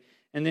day,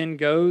 and then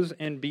goes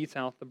and beats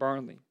out the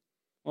barley.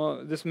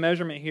 Well, this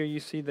measurement here, you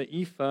see the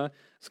ephah.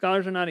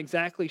 Scholars are not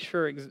exactly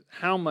sure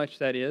how much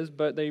that is,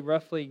 but they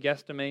roughly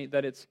guesstimate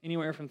that it's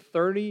anywhere from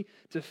 30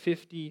 to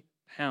 50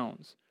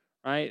 pounds,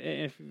 right?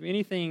 And if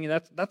anything,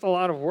 that's a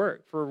lot of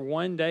work for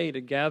one day to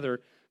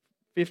gather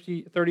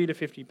 30 to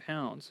 50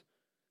 pounds.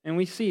 And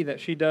we see that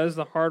she does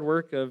the hard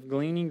work of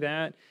gleaning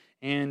that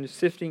and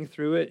sifting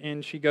through it,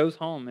 and she goes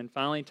home and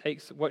finally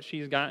takes what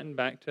she's gotten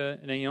back to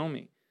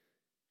Naomi.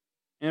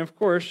 And of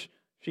course,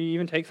 she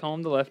even takes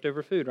home the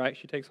leftover food, right?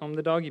 She takes home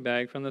the doggy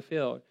bag from the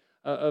field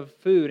of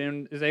food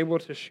and is able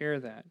to share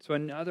that. So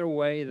another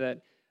way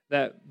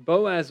that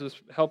Boaz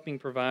was helping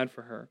provide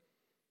for her.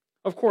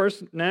 Of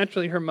course,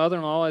 naturally, her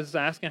mother-in-law is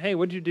asking, "Hey,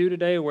 what did you do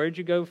today? Where did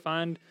you go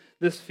find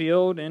this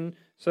field?" And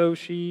so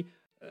she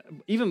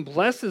even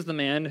blesses the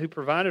man who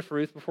provided for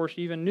Ruth before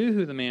she even knew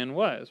who the man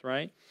was,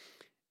 right?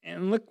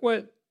 And look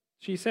what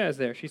she says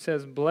there. She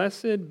says,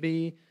 "Blessed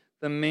be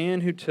the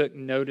man who took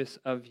notice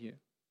of you."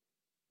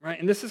 Right?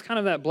 And this is kind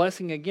of that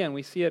blessing again.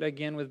 We see it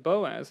again with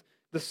Boaz.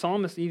 The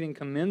psalmist even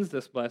commends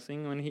this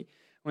blessing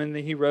when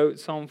he wrote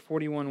Psalm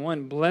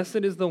 41:1,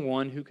 "Blessed is the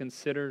one who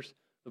considers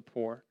the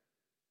poor.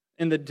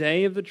 In the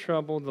day of the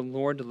trouble, the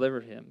Lord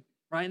delivered him."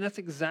 Right? And that's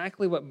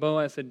exactly what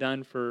Boaz had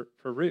done for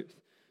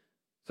Ruth.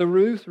 So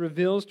Ruth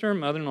reveals to her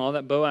mother-in-law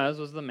that Boaz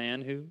was the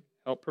man who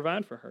helped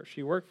provide for her.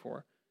 She worked for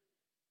her.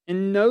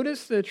 And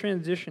notice the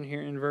transition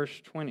here in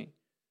verse 20.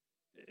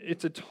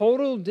 It's a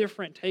total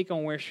different take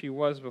on where she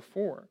was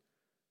before.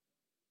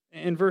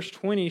 In verse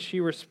 20,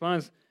 she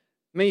responds,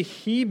 "May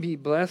he be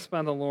blessed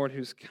by the Lord,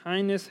 whose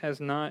kindness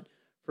has not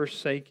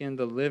forsaken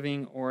the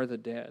living or the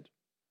dead."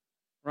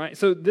 Right?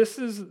 So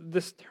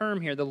this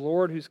term here, the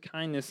Lord whose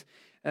kindness,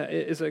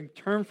 is a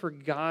term for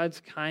God's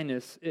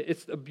kindness.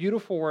 It's a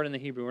beautiful word in the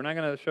Hebrew. We're not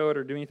going to show it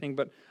or do anything,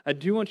 but I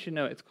do want you to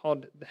know it's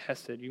called the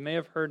Hesed. You may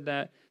have heard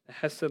that, the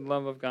Hesed,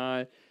 love of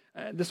God.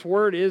 This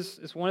word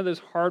is one of those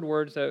hard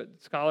words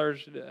that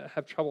scholars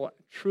have trouble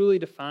truly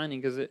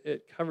defining because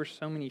it covers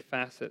so many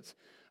facets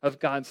of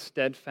God's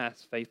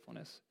steadfast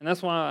faithfulness. And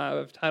that's why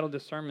I've titled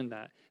this sermon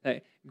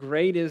that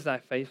great is thy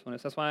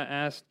faithfulness. That's why I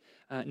asked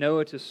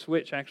Noah to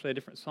switch actually a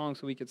different song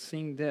so we could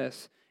sing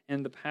this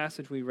in the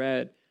passage we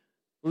read.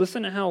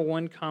 Listen to how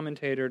one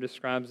commentator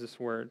describes this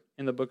word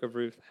in the book of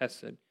Ruth,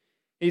 Hesed.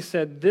 He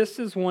said, "This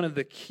is one of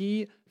the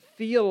key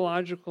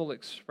theological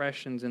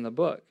expressions in the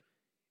book.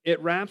 It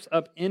wraps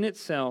up in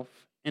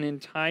itself an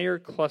entire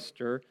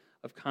cluster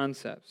of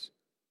concepts: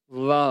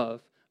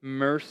 love,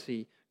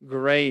 mercy,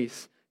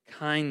 grace,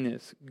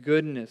 kindness,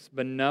 goodness,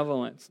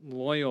 benevolence,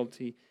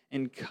 loyalty,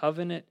 and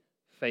covenant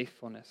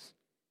faithfulness."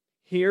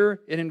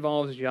 Here it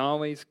involves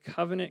Yahweh's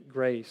covenant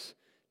grace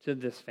to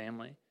this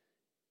family.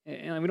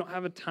 And we don't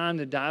have a time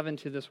to dive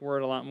into this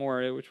word a lot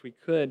more, which we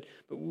could,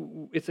 but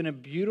it's in a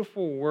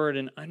beautiful word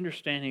and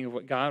understanding of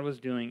what God was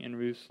doing in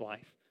Ruth's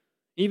life.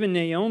 Even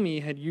Naomi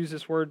had used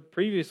this word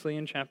previously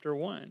in chapter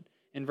 1,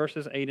 in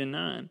verses 8 and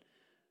 9.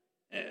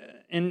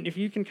 And if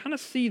you can kind of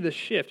see the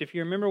shift, if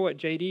you remember what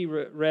JD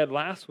read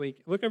last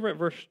week, look over at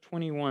verse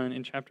 21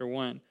 in chapter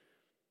 1.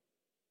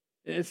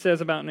 It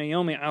says about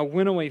Naomi, "I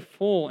went away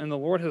full, and the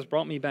Lord has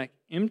brought me back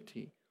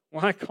empty.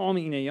 Why call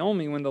me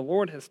Naomi when the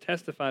Lord has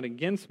testified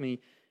against me,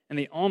 and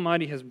the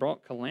Almighty has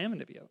brought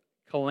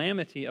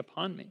calamity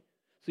upon me?"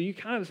 So you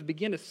kind of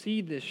begin to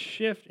see this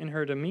shift in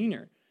her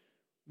demeanor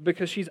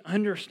because she's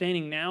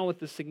understanding now with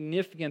the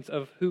significance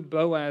of who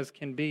Boaz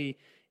can be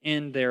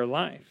in their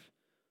life.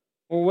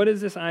 Well, what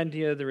is this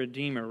idea of the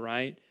Redeemer,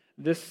 right?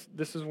 This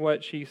is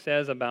what she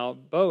says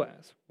about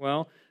Boaz.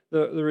 Well,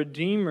 the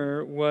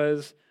Redeemer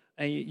was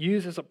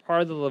used as a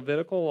part of the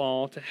Levitical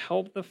law to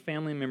help the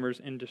family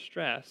members in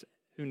distress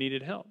who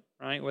needed help,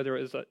 right? Whether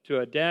it was to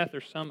a death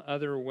or some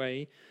other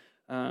way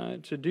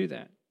to do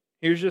that.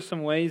 Here's just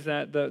some ways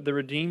that the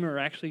Redeemer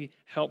actually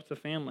helped the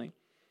family.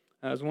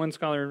 As one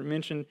scholar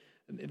mentioned,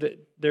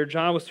 Their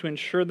job was to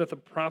ensure that the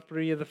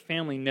property of the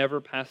family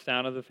never passed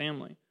out of the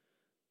family.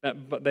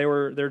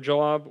 Their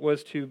job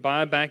was to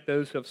buy back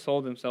those who have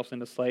sold themselves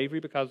into slavery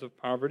because of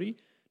poverty,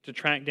 to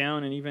track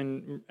down and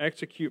even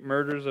execute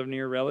murders of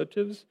near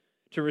relatives,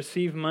 to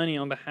receive money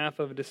on behalf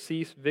of a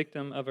deceased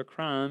victim of a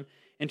crime,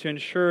 and to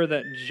ensure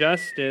that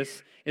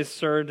justice is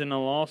served in a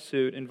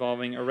lawsuit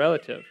involving a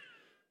relative.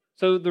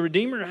 So the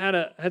Redeemer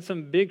had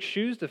some big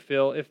shoes to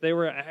fill if they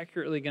were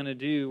accurately going to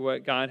do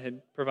what God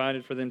had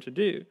provided for them to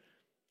do.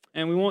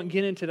 And we won't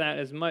get into that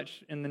as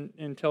much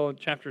until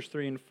chapters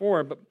 3 and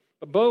 4, but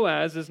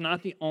Boaz is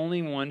not the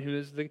only one who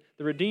is the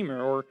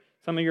Redeemer, or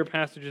some of your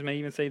passages may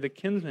even say the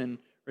kinsman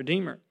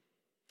Redeemer.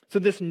 So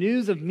this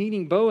news of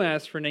meeting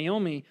Boaz for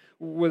Naomi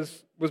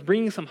was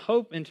bringing some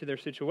hope into their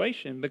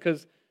situation,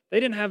 because they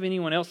didn't have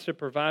anyone else to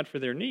provide for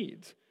their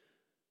needs.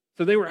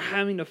 So they were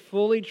having to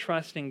fully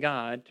trust in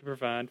God to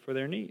provide for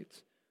their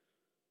needs.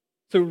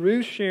 So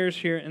Ruth shares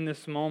here in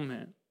this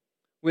moment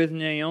with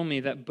Naomi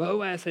that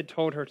Boaz had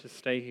told her to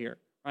stay here,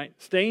 right?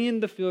 Stay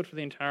in the field for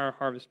the entire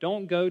harvest.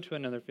 Don't go to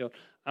another field.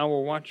 I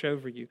will watch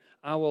over you.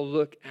 I will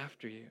look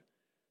after you.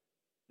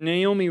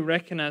 Naomi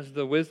recognized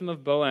the wisdom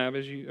of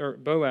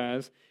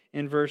Boaz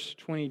in verse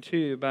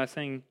 22 by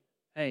saying,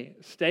 hey,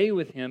 stay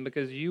with him,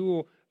 because you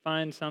will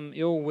find some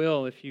ill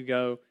will if you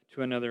go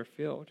to another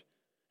field.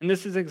 And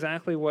this is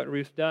exactly what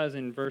Ruth does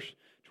in verse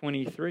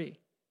 23.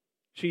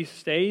 She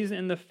stays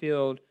in the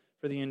field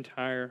for the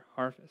entire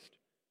harvest.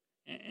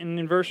 And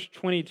in verse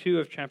 22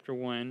 of chapter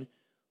 1,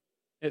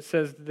 it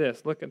says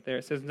this. Look at there.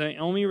 It says,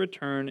 Naomi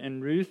returned,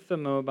 and Ruth the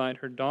Moabite,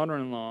 her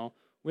daughter-in-law,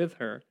 with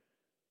her,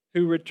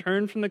 who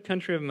returned from the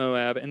country of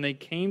Moab, and they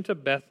came to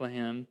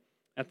Bethlehem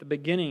at the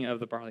beginning of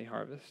the barley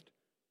harvest.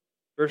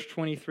 Verse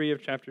 23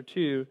 of chapter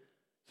 2,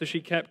 so she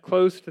kept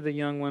close to the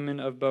young women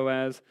of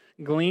Boaz,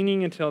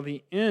 gleaning until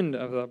the end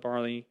of the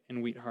barley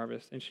and wheat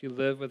harvest, and she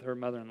lived with her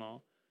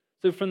mother-in-law.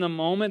 So from the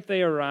moment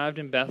they arrived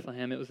in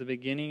Bethlehem, it was the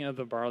beginning of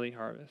the barley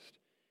harvest.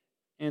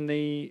 And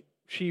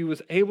she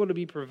was able to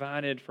be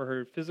provided for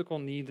her physical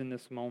needs in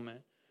this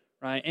moment,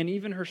 right? And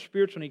even her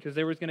spiritual needs, because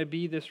there was going to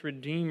be this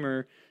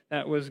Redeemer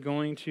that was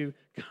going to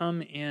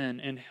come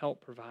in and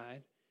help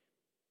provide.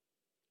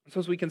 So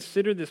as we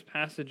consider this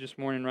passage this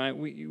morning, right,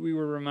 we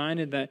were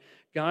reminded that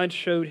God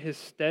showed his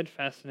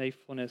steadfast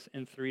faithfulness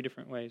in 3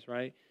 different ways,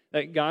 right?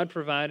 That God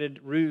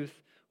provided Ruth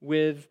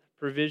with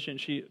provision,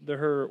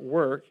 her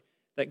work,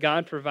 that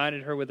God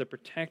provided her with a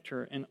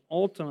protector, and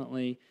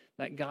ultimately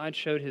that God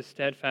showed his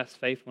steadfast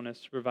faithfulness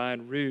to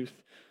provide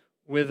Ruth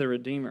with a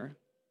Redeemer.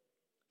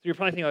 So you're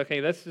probably thinking, okay,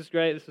 this is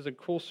great, this is a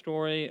cool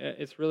story,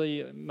 it's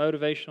really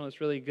motivational,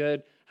 it's really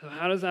good.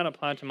 How does that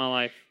apply to my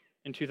life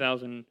in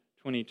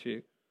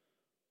 2022?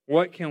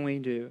 What can we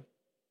do?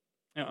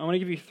 Now, I want to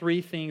give you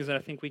 3 things that I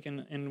think we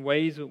can, in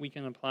ways that we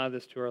can apply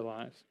this to our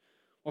lives.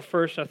 Well,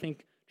 first, I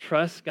think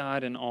trust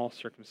God in all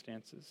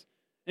circumstances.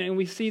 And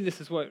we see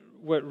this is what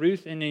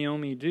Ruth and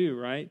Naomi do,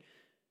 right?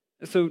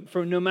 So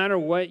for no matter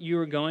what you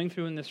are going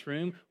through in this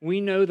room,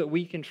 we know that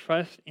we can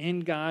trust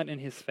in God and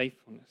his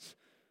faithfulness.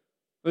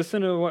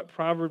 Listen to what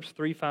Proverbs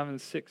 3, 5,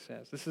 and 6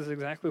 says. This is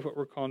exactly what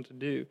we're called to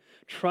do.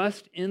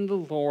 Trust in the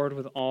Lord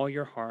with all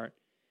your heart,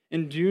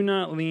 and do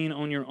not lean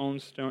on your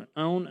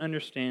own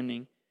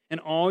understanding. In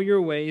all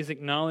your ways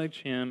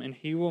acknowledge him, and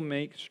he will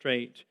make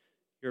straight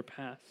your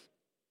paths.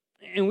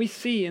 And we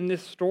see in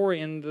this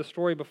story, and the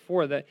story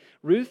before, that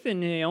Ruth and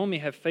Naomi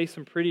have faced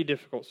some pretty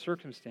difficult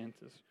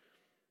circumstances.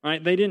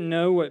 Right? They didn't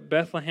know what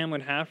Bethlehem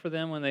would have for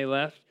them when they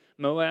left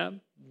Moab.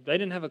 They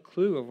didn't have a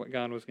clue of what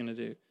God was going to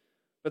do.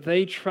 But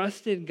they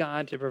trusted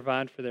God to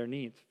provide for their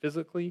needs,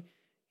 physically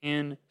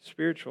and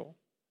spiritual.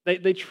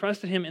 They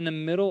trusted him in the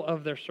middle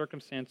of their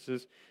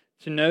circumstances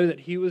to know that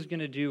he was going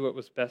to do what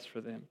was best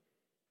for them.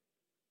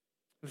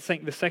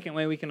 The second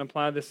way we can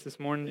apply this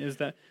morning is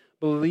that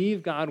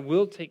believe God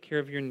will take care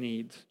of your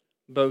needs,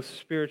 both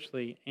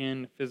spiritually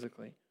and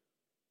physically.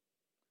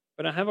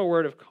 But I have a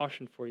word of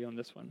caution for you on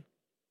this one.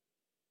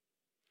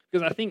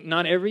 Because I think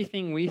not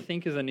everything we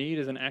think is a need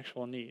is an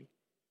actual need.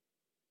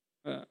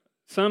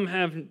 Some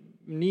have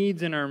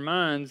needs in our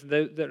minds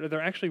that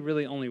they're actually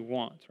really only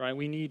wants, right?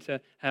 We need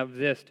to have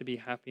this to be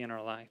happy in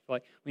our life.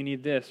 Like, we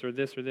need this or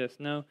this or this.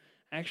 No,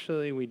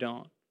 actually we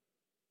don't.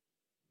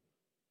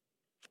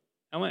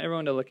 I want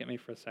everyone to look at me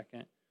for a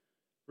second.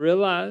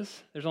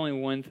 Realize there's only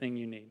one thing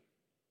you need.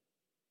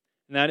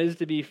 And that is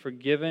to be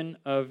forgiven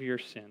of your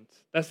sins.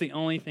 That's the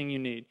only thing you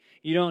need.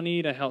 You don't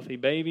need a healthy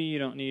baby. You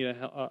don't need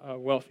a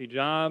wealthy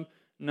job.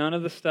 None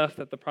of the stuff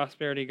that the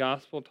prosperity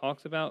gospel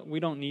talks about, we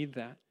don't need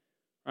that,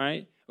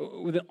 right?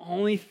 The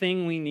only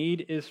thing we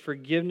need is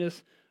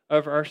forgiveness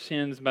of our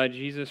sins by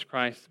Jesus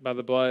Christ, by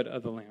the blood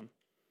of the Lamb.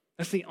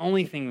 That's the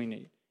only thing we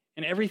need.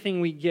 And everything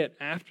we get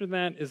after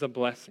that is a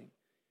blessing.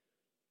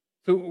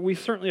 So we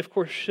certainly, of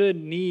course, should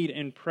need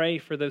and pray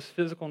for those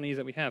physical needs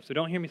that we have. So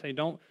don't hear me say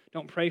don't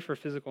pray for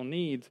physical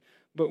needs,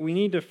 but we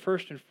need to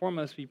first and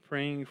foremost be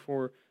praying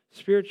for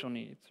spiritual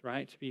needs,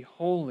 right? To be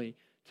holy,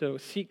 to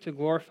seek to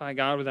glorify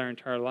God with our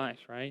entire lives,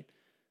 right?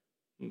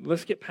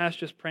 Let's get past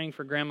just praying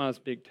for grandma's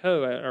big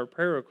toe at our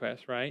prayer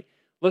request, right?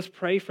 Let's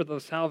pray for the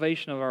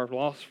salvation of our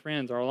lost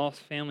friends, our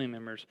lost family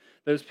members,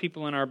 those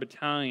people in our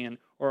battalion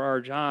or our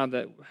job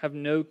that have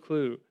no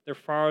clue. They're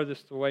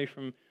farthest away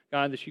from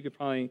God that you could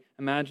probably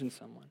imagine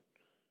someone.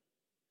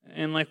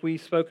 And like we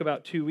spoke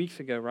about 2 weeks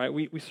ago, right?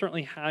 We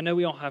certainly, I know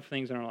we all have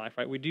things in our life,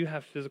 right? We do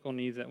have physical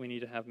needs that we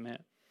need to have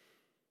met.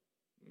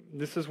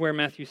 This is where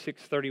Matthew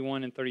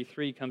 6:31 and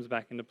 33 comes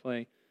back into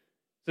play. It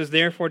says,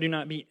 "Therefore do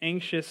not be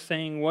anxious,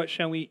 saying, what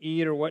shall we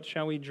eat, or what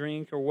shall we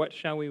drink, or what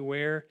shall we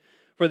wear?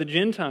 For the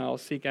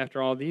Gentiles seek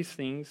after all these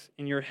things,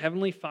 and your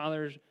heavenly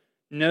Father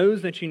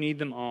knows that you need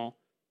them all.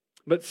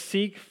 But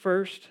seek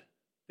first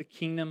the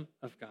kingdom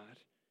of God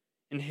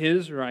and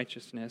His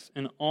righteousness,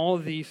 and all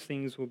these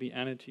things will be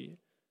added to you."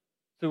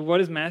 So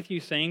what is Matthew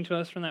saying to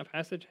us from that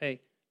passage?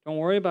 Hey, don't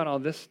worry about all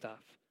this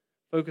stuff.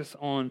 Focus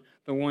on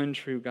the one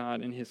true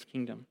God and His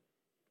kingdom.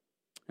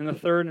 And the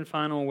third and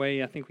final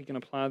way I think we can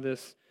apply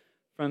this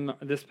from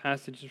this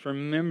passage is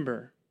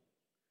remember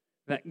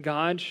that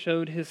God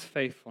showed His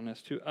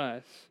faithfulness to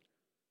us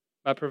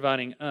by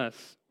providing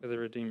us with a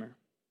Redeemer.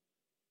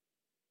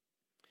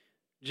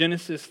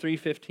 Genesis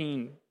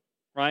 3:15,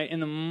 right? In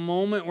the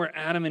moment where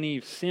Adam and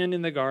Eve sinned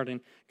in the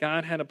garden,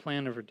 God had a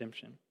plan of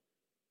redemption.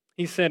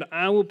 He said,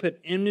 "I will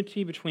put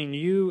enmity between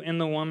you and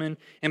the woman,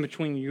 and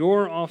between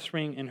your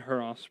offspring and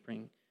her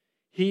offspring.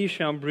 He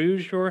shall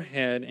bruise your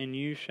head, and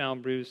you shall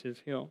bruise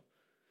his heel."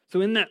 So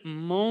in that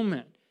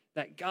moment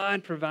that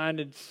God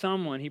provided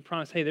someone, He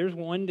promised, hey, there's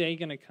one day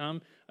going to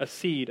come a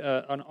seed,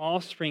 an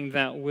offspring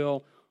that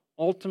will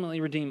ultimately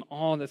redeem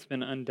all that's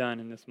been undone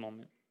in this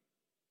moment.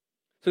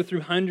 So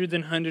through hundreds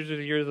and hundreds of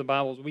years of the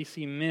Bible, we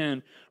see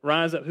men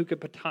rise up who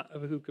could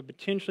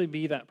potentially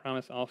be that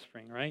promised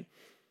offspring, right?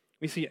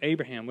 We see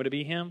Abraham. Would it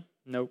be him?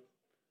 Nope.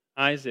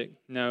 Isaac?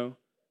 No.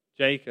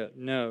 Jacob?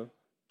 No.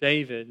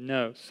 David?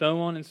 No. So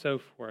on and so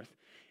forth.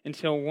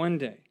 Until one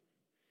day,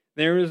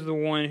 there is the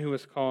one who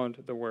was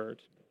called the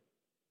Word.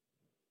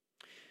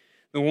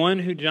 The one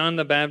who John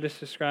the Baptist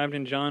described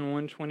in John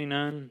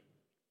 1:29.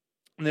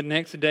 The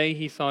next day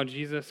he saw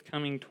Jesus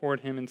coming toward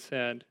him and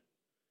said,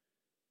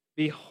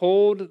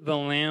 "Behold the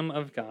Lamb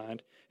of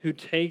God who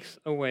takes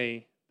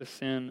away the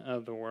sin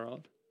of the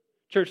world."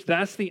 Church,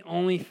 that's the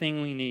only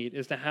thing we need,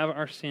 is to have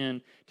our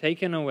sin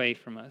taken away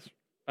from us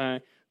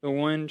by the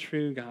one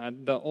true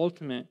God, the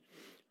ultimate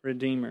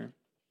Redeemer.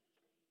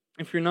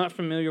 If you're not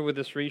familiar with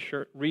this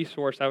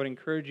resource, I would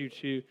encourage you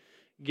to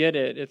get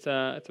it. It's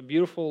a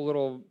beautiful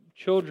little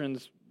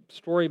children's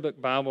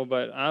storybook Bible,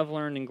 but I've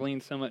learned and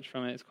gleaned so much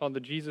from it. It's called the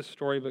Jesus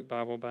Storybook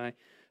Bible by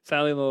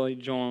Sally Lloyd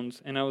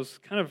Jones. And I was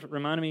kind of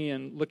reminding me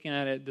and looking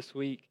at it this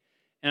week,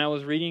 and I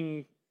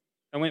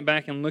went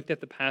back and looked at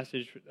the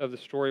passage of the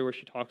story where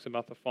she talks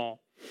about the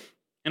fall.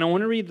 And I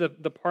want to read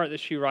the part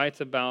that she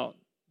writes about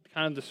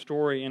kind of the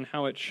story and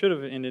how it should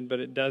have ended, but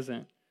it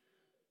doesn't.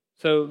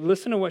 So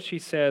listen to what she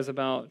says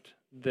about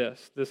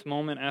this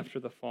moment after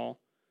the fall.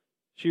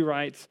 She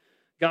writes,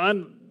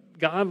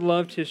 God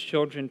loved His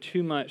children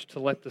too much to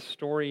let the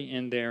story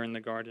end there in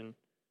the garden.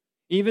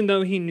 Even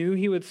though He knew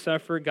He would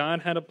suffer,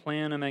 God had a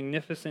plan, a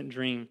magnificent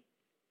dream.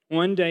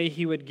 One day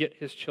He would get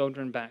His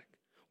children back.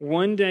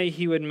 One day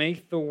He would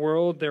make the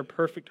world their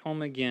perfect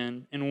home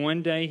again, and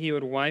one day He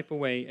would wipe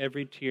away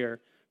every tear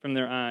from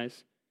their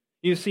eyes.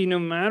 You see, no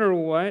matter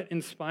what,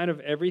 in spite of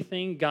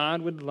everything,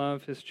 God would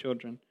love His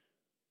children.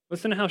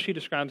 Listen to how she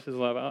describes His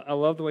love. I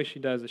love the way she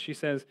does it. She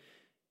says,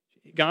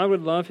 God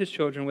would love His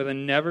children with a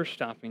never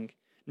stopping,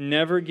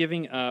 never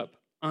giving up,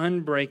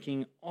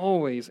 unbreaking,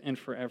 always and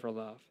forever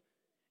love.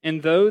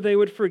 And though they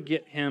would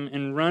forget Him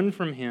and run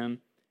from Him,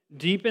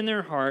 deep in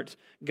their hearts,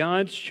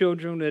 God's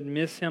children would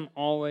miss Him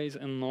always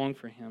and long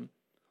for Him.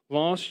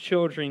 Lost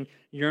children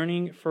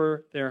yearning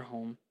for their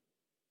home.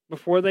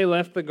 Before they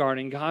left the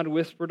garden, God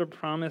whispered a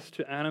promise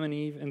to Adam and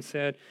Eve and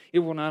said, "It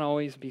will not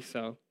always be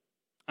so.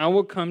 I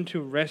will come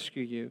to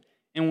rescue you.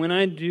 And when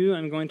I do,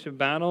 I'm going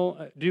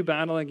to do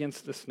battle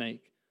against the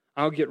snake.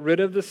 I'll get rid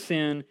of the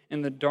sin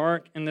and the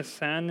dark and the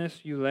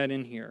sadness you let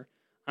in here.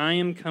 I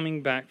am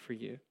coming back for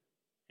you."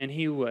 And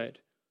He would.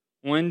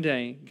 One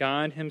day,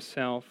 God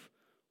Himself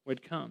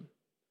would come.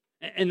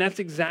 And that's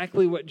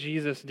exactly what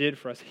Jesus did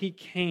for us. He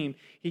came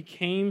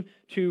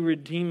to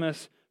redeem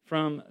us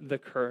from the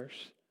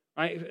curse.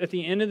 Right? At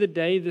the end of the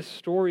day, this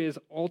story is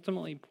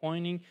ultimately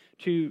pointing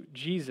to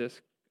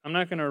Jesus. I'm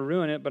not going to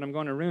ruin it, but I'm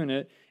going to ruin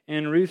it.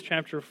 In Ruth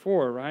chapter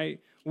 4, right,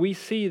 we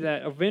see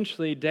that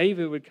eventually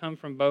David would come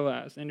from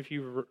Boaz. And if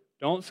you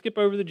don't skip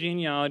over the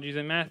genealogies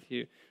in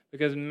Matthew,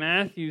 because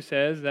Matthew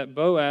says that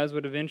Boaz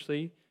would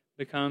eventually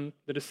become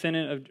the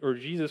descendant of, or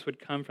Jesus would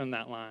come from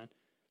that line.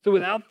 So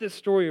without this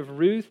story of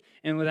Ruth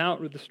and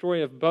without the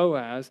story of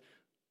Boaz,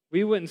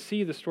 we wouldn't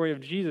see the story of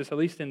Jesus, at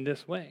least in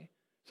this way.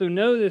 So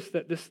notice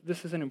that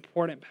this is an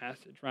important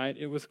passage, right?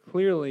 It was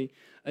clearly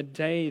a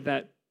day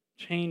that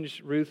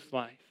changed Ruth's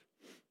life.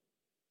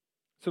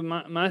 So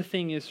my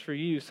thing is for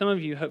you, some of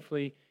you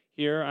hopefully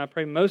here, I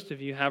pray most of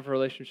you have a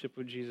relationship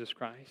with Jesus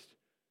Christ.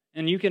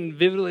 And you can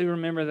vividly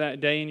remember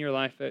that day in your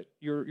life that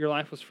your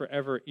life was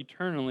forever,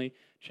 eternally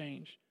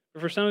changed.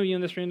 But for some of you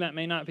in this room, that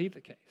may not be the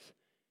case.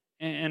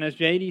 And as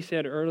JD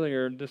said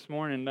earlier this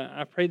morning,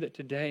 I pray that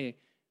today,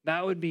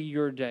 that would be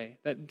your day.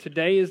 That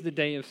today is the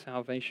day of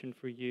salvation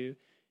for you.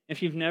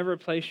 If you've never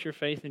placed your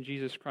faith in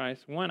Jesus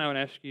Christ, one, I would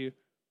ask you,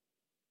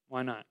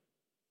 why not?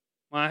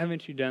 Why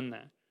haven't you done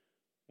that?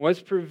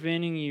 What's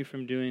preventing you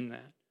from doing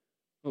that?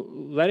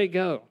 Let it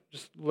go.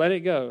 Just let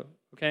it go,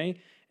 okay?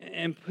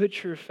 And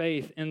put your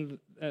faith in,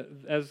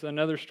 as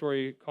another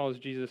story calls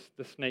Jesus,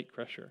 the snake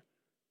crusher.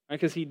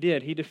 Because he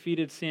did. He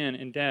defeated sin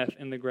and death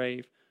and the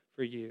grave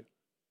for you.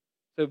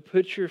 So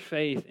put your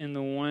faith in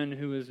the one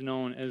who is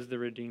known as the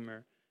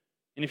Redeemer.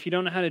 And if you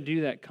don't know how to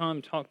do that,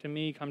 come talk to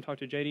me, come talk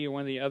to JD or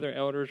one of the other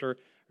elders or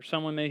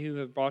someone may who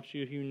have brought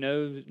you who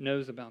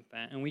knows about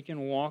that. And we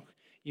can walk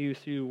you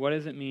through what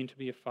does it mean to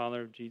be a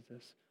follower of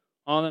Jesus.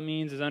 All that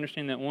means is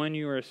understand that one,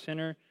 you are a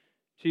sinner.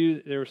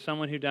 Two, there was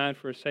someone who died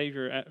for a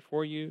Savior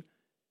for you.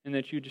 And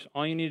that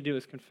all you need to do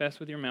is confess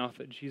with your mouth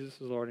that Jesus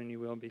is Lord and you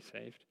will be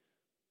saved.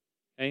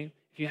 Okay?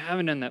 If you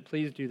haven't done that,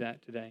 please do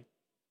that today.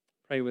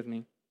 Pray with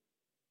me.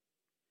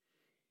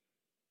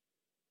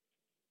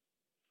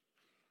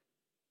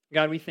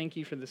 God, we thank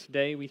you for this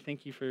day. We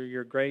thank you for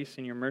your grace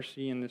and your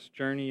mercy in this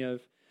journey of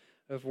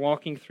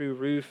walking through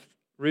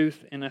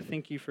Ruth. And I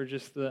thank you for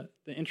just the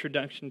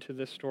introduction to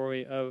this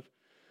story of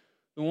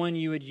the one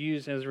you would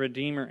use as a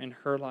redeemer in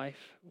her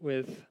life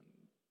with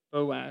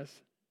Boaz.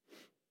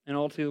 And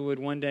ultimately would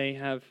one day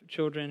have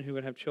children who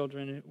would have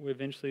children who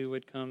eventually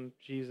would come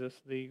Jesus,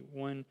 the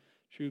one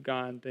true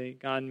God, the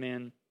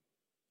God-man,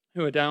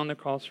 who would die on the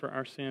cross for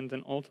our sins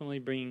and ultimately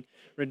bring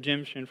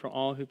redemption for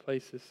all who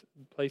place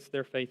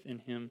their faith in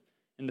him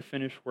in the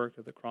finished work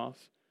of the cross.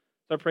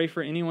 So I pray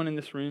for anyone in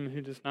this room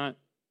who does not,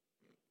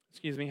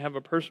 have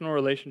a personal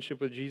relationship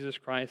with Jesus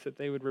Christ, that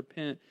they would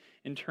repent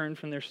and turn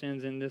from their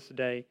sins in this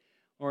day.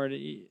 Lord,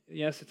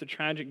 yes, it's a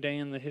tragic day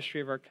in the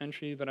history of our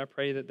country, but I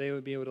pray that they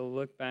would be able to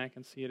look back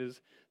and see it as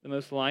the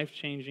most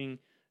life-changing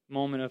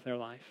moment of their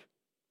life.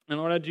 And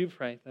Lord, I do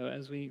pray, though,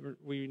 as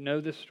we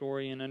know this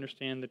story and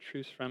understand the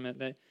truths from it,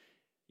 that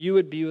you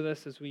would be with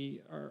us as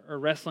we are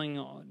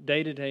wrestling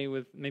day to day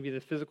with maybe the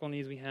physical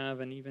needs we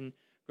have and even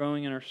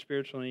growing in our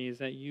spiritual needs,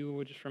 that you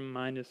would just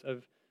remind us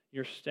of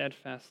your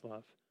steadfast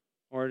love.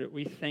 Lord,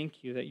 we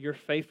thank you that your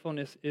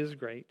faithfulness is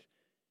great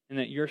and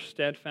that your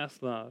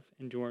steadfast love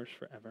endures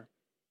forever.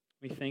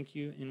 We thank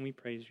you and we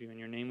praise you. In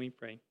your name we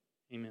pray.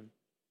 Amen.